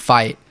within one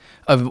fight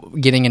of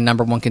getting a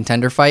number 1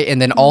 contender fight,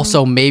 and then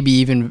also maybe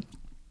even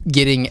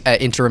getting an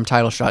interim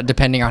title shot,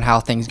 depending on how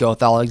things go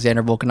with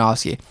Alexander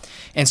Volkanovski.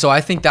 And so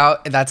I think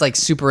that's like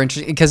super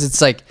interesting, because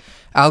it's like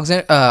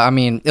Ilia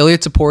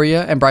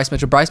Topuria and Bryce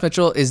Mitchell. Bryce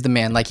Mitchell is the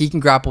man. Like, he can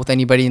grapple with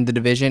anybody in the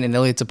division, and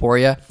Ilia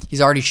Topuria, he's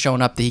already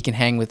shown up that he can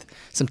hang with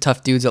some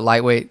tough dudes at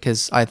lightweight,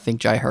 because I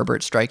think Jai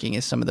Herbert's striking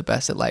is some of the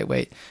best at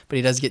lightweight, but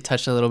he does get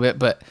touched a little bit.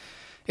 But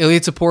Ilia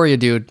Topuria,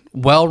 dude,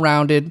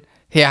 well-rounded.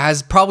 He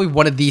has probably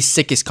one of the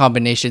sickest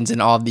combinations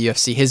in all of the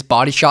UFC. His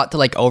body shot to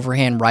like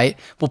overhand right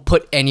will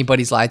put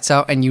anybody's lights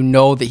out, and you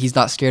know that he's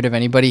not scared of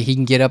anybody. He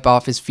can get up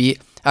off his feet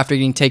after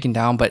getting taken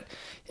down,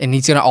 and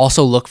he's going to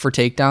also look for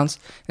takedowns.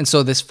 And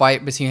so this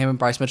fight between him and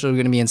Bryce Mitchell is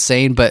going to be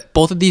insane, but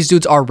both of these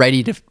dudes are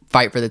ready to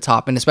fight for the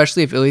top, and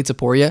especially if Ilia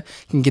Topuria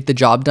can get the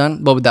job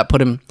done, what would that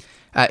put him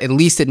at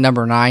least at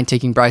number 9,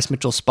 taking Bryce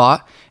Mitchell's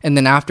spot? And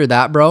then after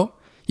that, bro,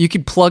 you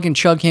could plug and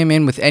chug him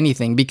in with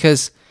anything,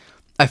 because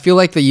I feel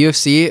like the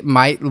UFC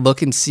might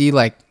look and see,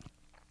 like,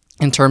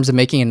 in terms of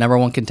making a number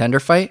 1 contender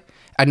fight.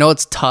 I know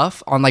it's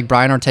tough on like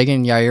Brian Ortega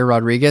and Yair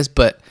Rodriguez,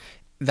 but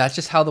that's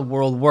just how the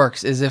world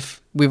works. Is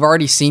if we've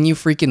already seen you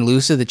freaking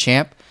lose to the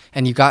champ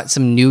and you got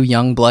some new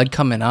young blood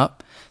coming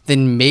up,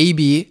 then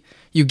maybe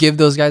you give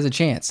those guys a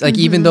chance. Like,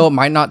 even though it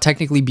might not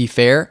technically be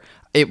fair,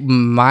 it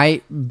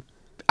might.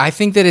 I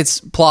think that it's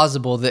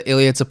plausible that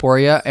Ilia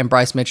Topuria and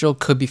Bryce Mitchell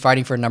could be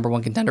fighting for a number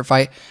 1 contender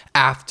fight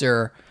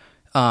after,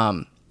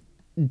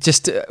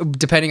 just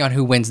depending on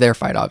who wins their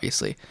fight,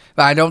 obviously.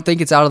 But I don't think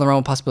it's out of the realm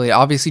of possibility.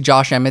 Obviously,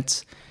 Josh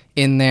Emmett's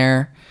in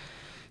there.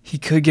 He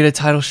could get a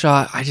title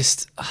shot.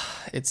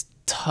 It's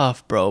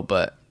tough, bro,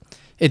 but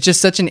it's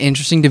just such an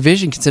interesting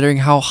division considering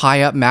how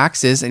high up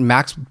Max is, and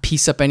Max would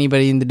piece up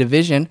anybody in the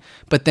division.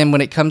 But then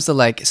when it comes to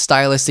like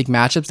stylistic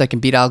matchups that can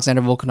beat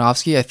Alexander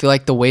Volkanovski, I feel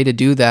like the way to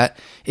do that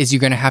is you're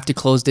going to have to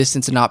close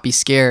distance and not be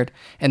scared.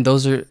 And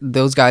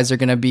those guys are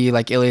going to be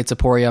like Ilia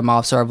Topuria,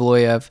 Movsar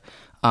Evloev,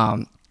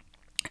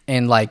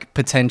 and like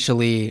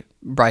potentially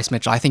Bryce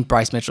Mitchell. I think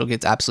Bryce Mitchell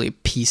gets absolutely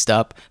pieced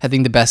up. I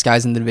think the best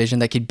guys in the division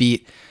that could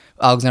beat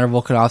Alexander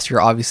Volkanovski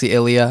are obviously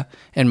Ilia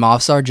and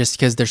Movsar, just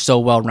because they're so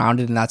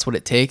well-rounded and that's what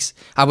it takes.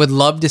 I would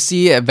love to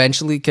see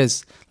eventually,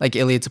 because like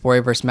Ilia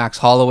Topuria versus Max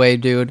Holloway,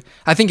 dude.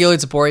 I think Ilia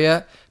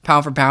Topuria,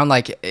 pound for pound,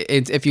 like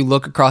if you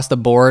look across the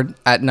board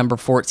at number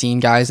 14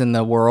 guys in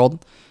the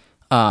world,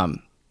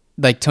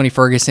 like Tony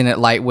Ferguson at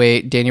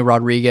lightweight, Daniel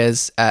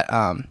Rodriguez at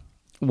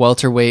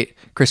welterweight,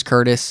 Chris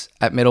Curtis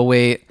at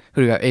middleweight,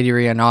 who do we got?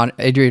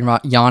 Adrian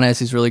Yanez,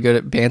 who's really good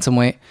at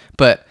bantamweight.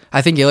 But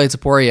I think Ilia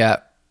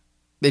Topuria,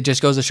 it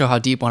just goes to show how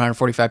deep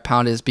 145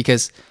 pound is,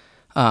 because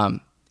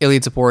Ilia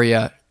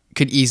Topuria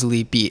could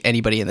easily beat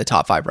anybody in the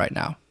top 5 right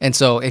now. And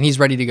he's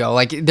ready to go.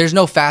 Like, there's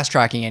no fast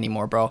tracking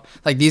anymore, bro.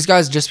 Like, these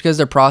guys, just because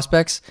they're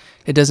prospects,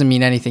 it doesn't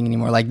mean anything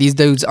anymore. Like, these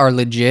dudes are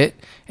legit,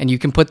 and you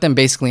can put them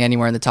basically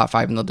anywhere in the top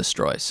 5 and they'll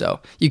destroy. So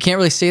you can't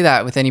really say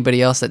that with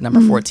anybody else at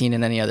number 14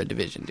 in any other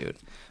division, dude.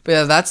 But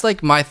yeah, that's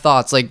like my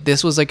thoughts. Like,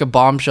 this was like a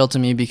bombshell to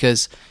me,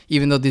 because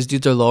even though these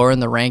dudes are lower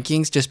in the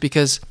rankings, just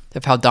because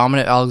of how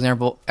dominant Alexander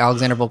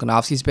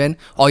Volkanovski's been,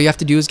 all you have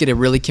to do is get a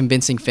really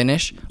convincing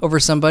finish over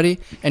somebody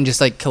and just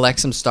like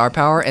collect some star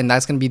power, and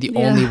that's going to be the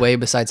only way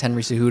besides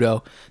Henry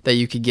Cejudo that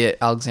you could get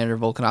Alexander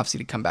Volkanovski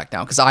to come back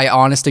down. Because I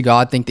honest to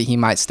God think that he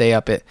might stay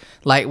up at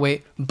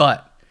lightweight,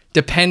 but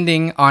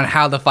depending on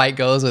how the fight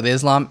goes with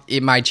Islam,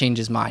 it might change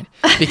his mind,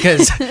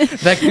 because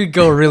that could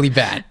go really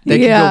bad. That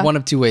could go one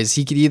of two ways.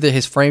 He could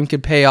his frame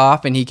could pay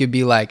off and he could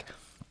be like,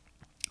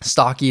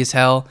 stocky as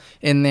hell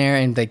in there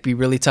and like be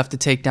really tough to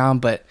take down,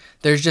 but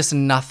there's just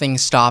nothing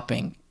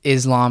stopping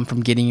Islam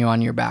from getting you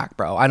on your back,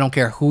 bro. I don't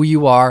care who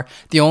you are.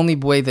 The only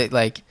way that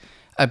like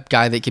a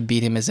guy that could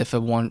beat him is if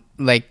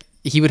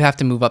he would have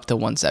to move up to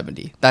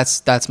 170.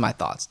 That's my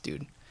thoughts,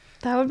 dude.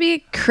 That would be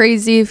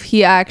crazy if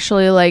he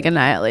actually like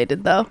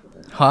annihilated though.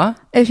 Huh?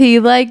 If he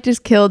like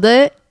just killed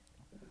it.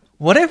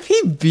 What if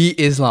he beat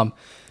Islam?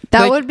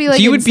 That would be like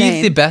he would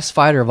insane. be the best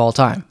fighter of all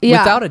time,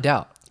 without a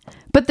doubt.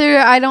 But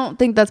I don't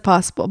think that's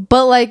possible.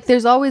 But like,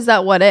 there's always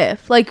that what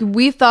if. Like,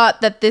 we thought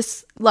that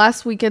this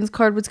last weekend's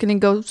card was going to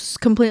go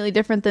completely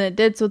different than it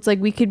did. So it's like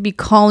we could be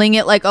calling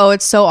it like, oh,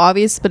 it's so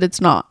obvious, but it's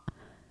not.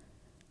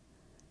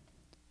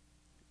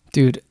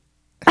 Dude,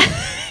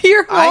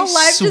 your whole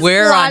life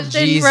swear just on flashed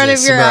Jesus, in front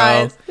of your bro.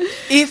 eyes.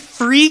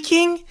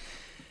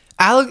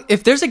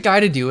 If there's a guy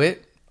to do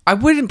it, I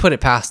wouldn't put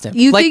it past him.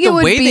 You like think it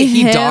would be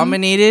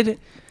him?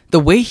 The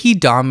way he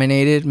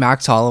dominated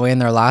Max Holloway in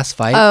their last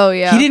fight. Oh,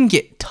 yeah. He didn't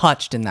get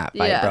touched in that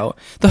fight, Yeah. bro.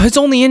 His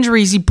only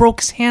injury is he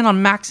broke his hand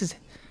on Max's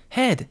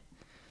head.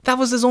 That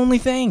was his only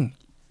thing.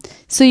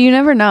 So you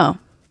never know.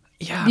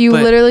 Yeah, You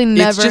but literally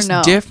never it's just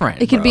know.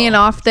 different. It could be bro. an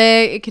off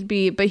day. It could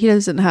be, but he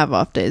doesn't have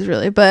off days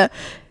really. But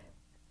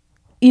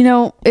you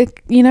know,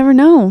 you never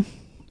know.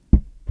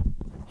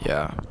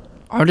 Yeah,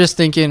 I'm just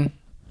thinking.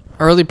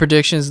 Early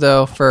predictions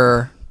though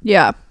for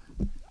Yeah.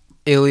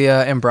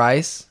 Ilya and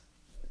Bryce.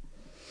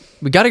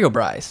 We got to go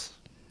Bryce.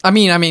 I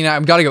mean,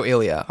 I've got to go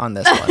Ilya on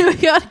this one. We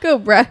gotta go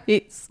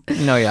Bryce.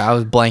 No, yeah, I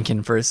was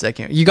blanking for a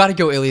second. You got to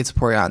go Ilya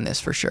Topuria on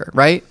this for sure,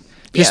 right?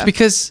 Just Yeah.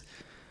 because,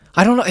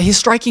 I don't know, his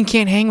striking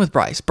can't hang with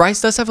Bryce. Bryce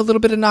does have a little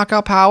bit of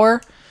knockout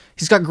power.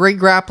 He's got great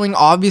grappling,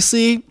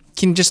 obviously.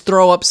 Can just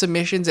throw up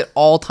submissions at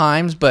all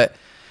times, but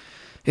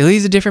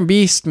Ilya's a different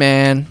beast,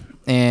 man.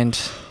 And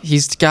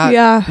he's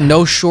got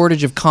no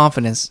shortage of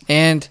confidence.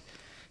 And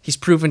he's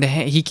proven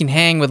he can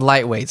hang with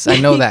lightweights. I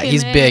know that.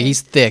 He's big.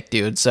 He's thick,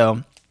 dude.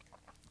 So,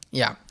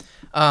 yeah.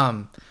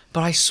 But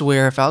I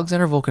swear, if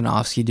Alexander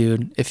Volkanovski,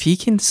 dude, if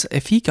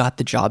he got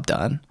the job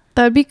done,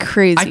 That'd be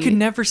crazy. I could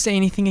never say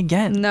anything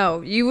again.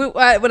 No,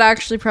 I would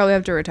actually probably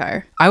have to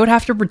retire. I would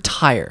have to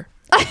retire.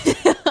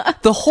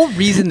 The whole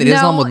reason that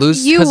Islam would lose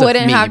is you because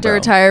wouldn't of me, have to bro.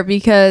 retire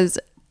because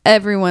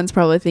everyone's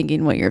probably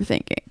thinking what you're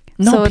thinking.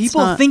 No, So it's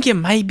people not- think it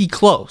might be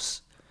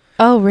close.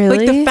 Oh, really?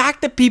 Like, the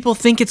fact that people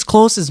think it's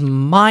close is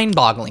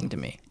mind-boggling to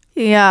me.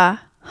 Yeah.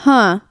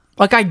 Huh.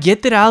 Like, I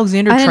get that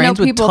Alexander I didn't know trains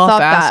with people thought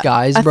tough-ass that.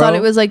 guys, I bro. thought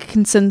it was like a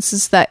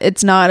consensus that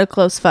it's not a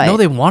close fight. No,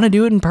 they want to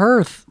do it in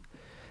Perth.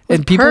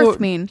 What's Perth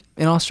mean?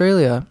 In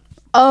Australia.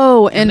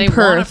 Oh, And in they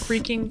want Perth.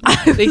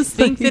 to they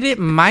think that it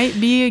might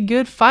be a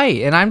good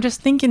fight. And I'm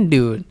just thinking,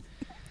 dude,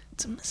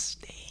 it's a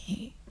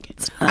mistake.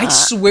 I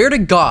swear to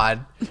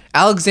God,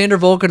 Alexander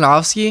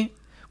Volkanovski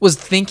was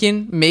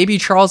thinking maybe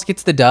Charles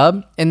gets the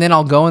dub and then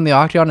I'll go in the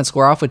octagon and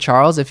square off with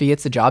Charles if he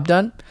gets the job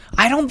done.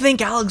 I don't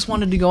think Alex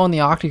wanted to go in the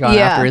octagon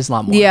after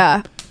Islam won.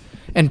 Yeah.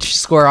 And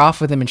square off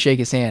with him and shake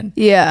his hand.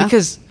 Yeah.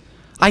 Because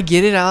I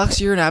get it, Alex,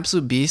 you're an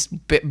absolute beast.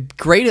 But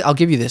great, I'll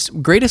give you this.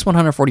 Greatest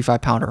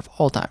 145 pounder of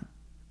all time.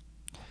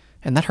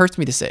 And that hurts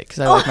me to say because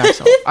I like Max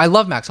Holloway. I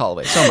love Max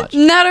Holloway so much.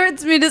 That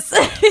hurts me to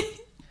say.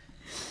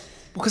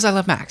 Because I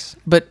love Max.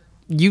 But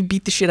you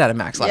beat the shit out of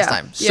Max last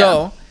time. Yeah.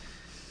 So,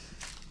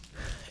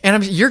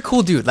 and you're a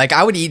cool dude. Like,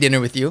 I would eat dinner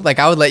with you. Like,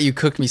 I would let you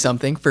cook me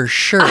something for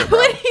sure, I bro.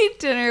 would eat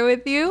dinner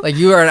with you. Like,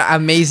 you are an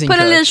amazing Put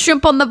cook. a little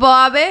shrimp on the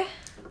barbie.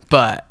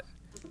 But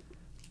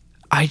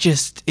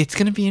it's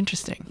going to be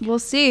interesting. We'll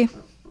see.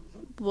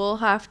 We'll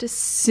have to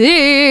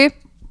see.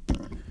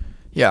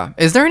 Yeah.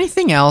 Is there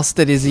anything else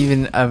that is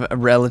even of a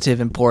relative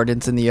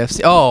importance in the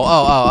UFC?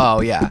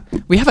 Oh, yeah.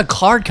 We have a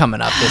card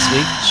coming up this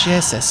week.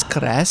 Jesus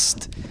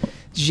Christ.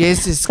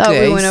 Jesus Thought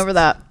Christ. we went over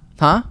that.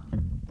 Huh?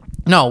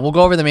 No, we'll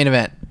go over the main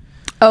event.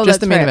 Oh, Just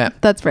that's the main right. event.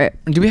 That's right.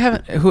 Do we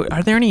have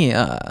are there any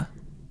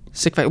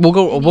sick fights?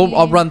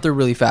 I'll run through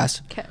really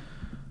fast. Okay.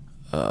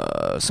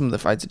 Some of the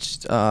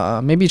fights.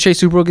 Maybe Chase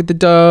Hooper will get the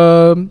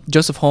dub.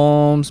 Joseph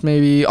Holmes,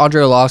 maybe.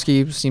 Andre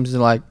Arlovski seems to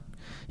like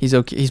he's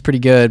okay. He's pretty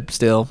good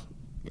still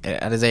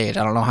at his age.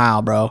 I don't know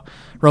how, bro.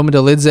 Roman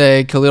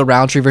Dolidze, Khalil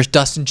Roundtree versus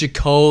Dustin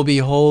Jacoby.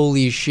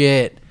 Holy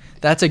shit,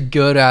 that's a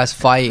good ass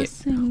fight.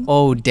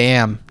 Oh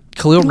damn,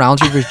 Khalil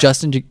Roundtree versus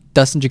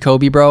Dustin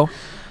Jacoby, bro.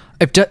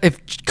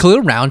 If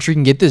Khalil Roundtree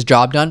can get this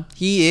job done,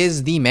 he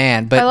is the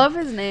man. But I love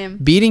his name.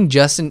 beating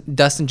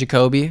Dustin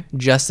Jacoby.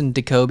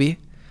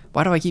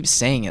 Why do I keep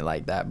saying it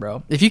like that,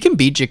 bro? If you can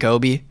beat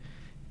Jacoby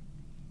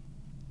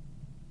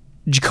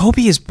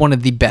is one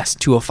of the best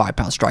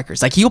 205-pound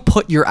strikers. Like, he'll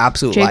put your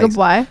absolute Jacob lights.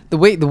 Y? The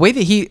way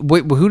that he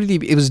who did he?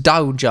 It was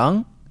Dao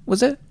Jung,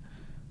 was it?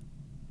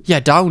 Yeah,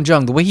 Dao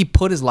Jung. The way he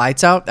put his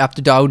lights out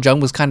after Dao Jung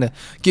was kind of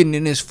getting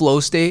in his flow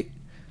state.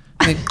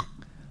 And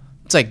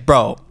it's like,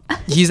 bro,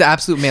 he's the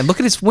absolute man. Look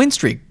at his win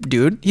streak,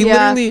 dude. He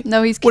literally.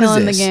 No, he's what is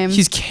killing the this? game.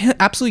 He's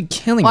absolutely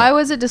killing Why it.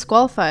 was it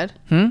disqualified?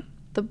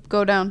 The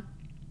go down.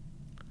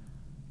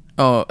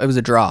 Oh, it was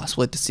a draw,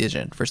 split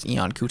decision versus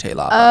Ion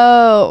Kutelaba.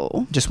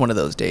 Oh. Just one of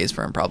those days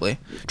for him, probably.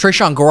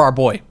 Tresean Gore, our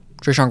boy.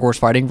 Trayshawn Gore's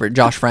fighting for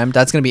Josh Fremd.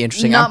 That's going to be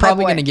interesting. Not I'm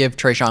probably my boy. going to give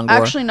Trayshawn Gore.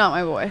 Actually, not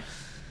my boy.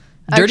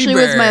 Dirty Actually,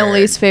 was my Bird.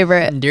 least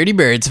favorite. Dirty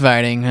Bird's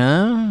fighting,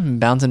 huh?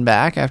 Bouncing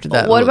back after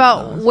that. What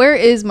about where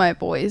is my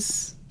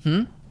boys?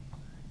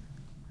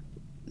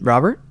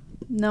 Robert?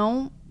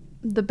 No,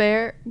 the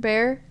bear.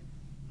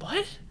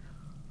 What?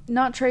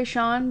 Not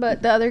Trayshawn,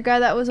 but the other guy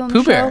that was on the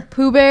Pooh show. Bear.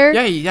 Pooh Bear.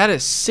 Yeah, he had a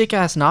sick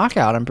ass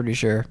knockout. I'm pretty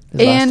sure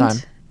last time.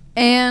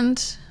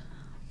 And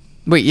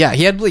Wait, yeah,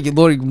 he had like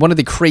one of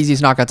the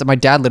craziest knockouts. My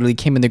dad literally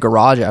came in the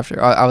garage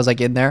after I was like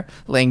in there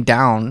laying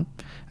down,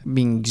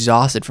 being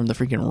exhausted from the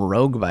freaking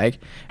Rogue bike,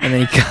 and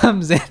then he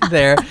comes in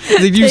there. He's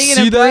like, "Do you Taking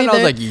see a that?" And I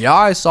was breather. like, "Yeah,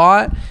 I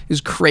saw it. It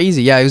was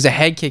crazy. Yeah, it was a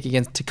head kick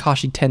against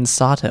Takashi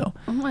Tensato.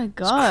 oh my It's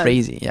god,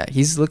 crazy. Yeah,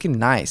 he's looking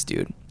nice,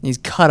 dude. He's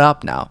cut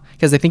up now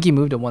because I think he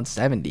moved to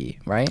 170,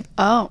 right?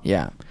 Oh,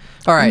 Yeah.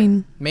 All right.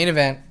 mean- Main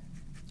event.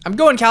 I'm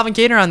going Calvin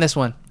Kattar on this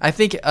one. I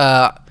think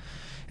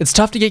it's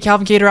tough to get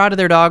Calvin Kattar out of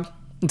there, dog.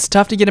 It's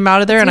tough to get him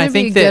out of there, it's and I gonna be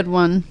think a that good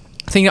one.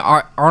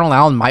 Arnold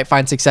Allen might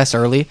find success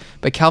early,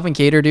 but Calvin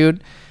Kattar,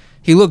 dude,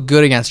 he looked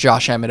good against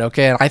Josh Emmett.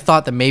 Okay, and I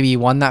thought that maybe he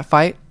won that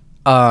fight.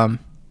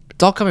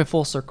 It's all coming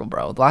full circle,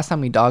 bro. The last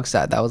time we dog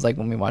sat, that was like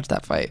when we watched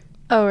that fight.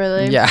 Oh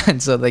really? Yeah,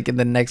 and so like in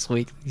the next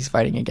week he's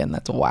fighting again.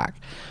 That's a whack.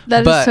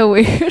 That But is so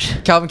weird.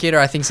 Calvin Kattar,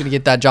 I think, is going to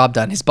get that job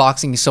done. His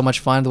boxing is so much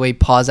fun. The way he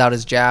paws out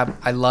his jab,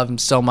 I love him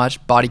so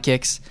much. Body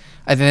kicks.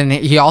 And then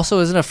he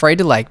also isn't afraid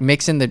to like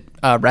mix in the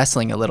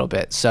wrestling a little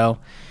bit. So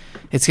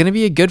it's going to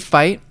be a good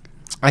fight.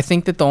 I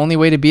think that the only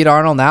way to beat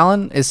Arnold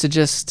Allen is to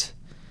just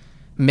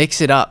mix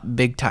it up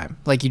big time.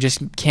 Like you just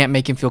can't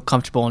make him feel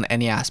comfortable in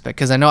any aspect.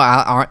 Because I know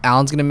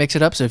Allen's going to mix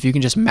it up. So if you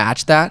can just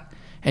match that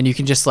and you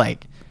can just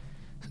like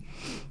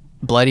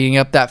bloodying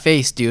up that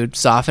face, dude,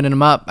 softening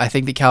him up, I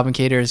think that Calvin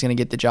Kattar is going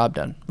to get the job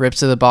done. Rips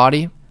to the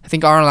body. I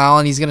think Arnold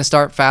Allen, he's going to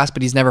start fast,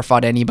 but he's never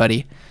fought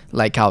anybody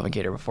like Calvin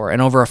Kattar before.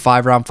 And over a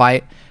 5-round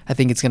fight, I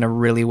think it's going to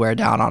really wear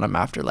down on him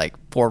after like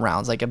 4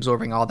 rounds, like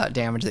absorbing all that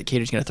damage that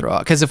Kattar's going to throw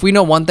out. Because if we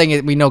know one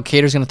thing, we know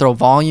Kattar's going to throw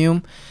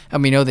volume,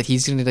 and we know that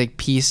he's going to like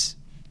piece,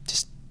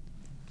 just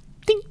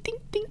ding, ding,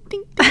 ding,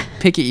 ding, ding,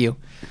 pick at you.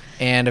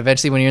 And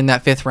eventually when you're in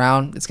that 5th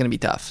round, it's going to be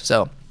tough.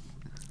 So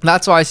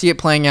that's why I see it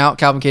playing out.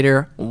 Calvin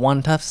Kattar,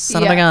 one tough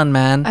son of a gun,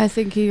 man. I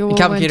think he will And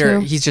Calvin win Kattar,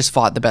 too. he's just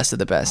fought the best of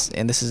the best,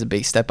 and this is a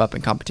big step up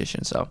in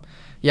competition. So,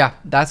 yeah,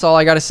 that's all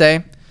I got to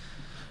say.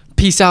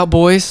 Peace out,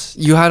 boys.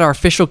 You had our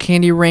official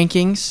candy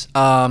rankings.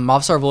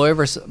 Movsar Valoya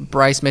versus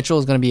Bryce Mitchell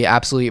is going to be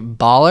absolutely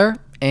baller.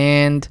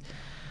 And,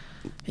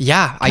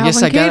 yeah, I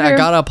guess I Kattar.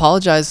 got to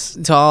apologize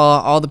to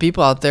all the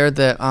people out there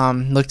that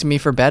look to me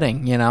for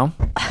betting, you know?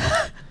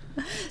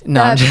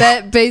 No, I'm That just-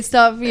 bet based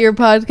off of your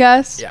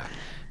podcast. yeah.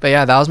 But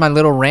yeah, that was my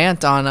little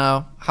rant on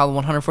how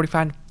the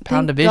 145-pound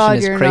Thank division God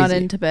is you're crazy. not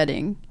into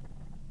betting.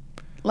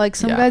 Like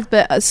some Yeah. guys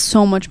bet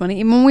so much money.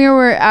 Even when we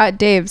were at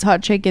Dave's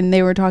Hot Chicken,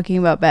 they were talking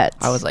about bets.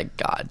 I was like,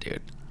 God, dude.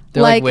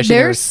 They're like wishing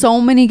there there's was- so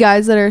many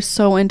guys that are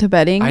so into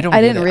betting. I get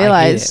didn't it.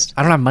 realize.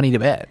 I don't have money to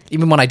bet.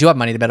 Even when I do have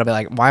money to bet, I'll be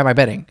like, why am I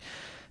betting?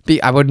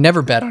 I would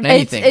never bet on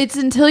anything. It's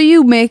until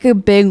you make a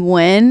big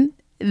win,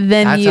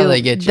 then That's how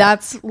they get you.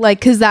 That's like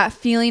because that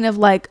feeling of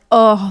like,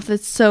 oh,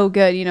 that's so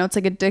good. You know, it's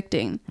like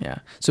addicting. Yeah.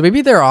 So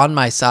maybe they're on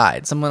my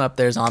side. Someone up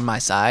there's on my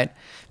side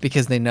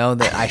because they know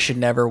that I should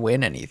never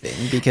win anything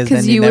because then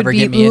Because you you would never be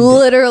get me into.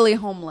 literally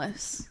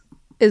homeless.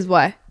 Is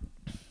why.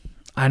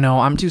 I know.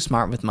 I'm too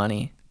smart with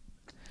money.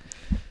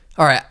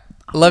 All right.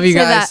 Love you Say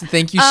guys. that.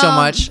 Thank you so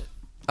much.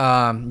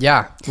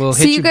 Yeah. We'll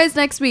hit See you guys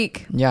next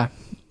week. Yeah.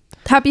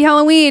 Happy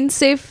Halloween.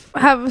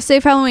 Have a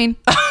safe Halloween.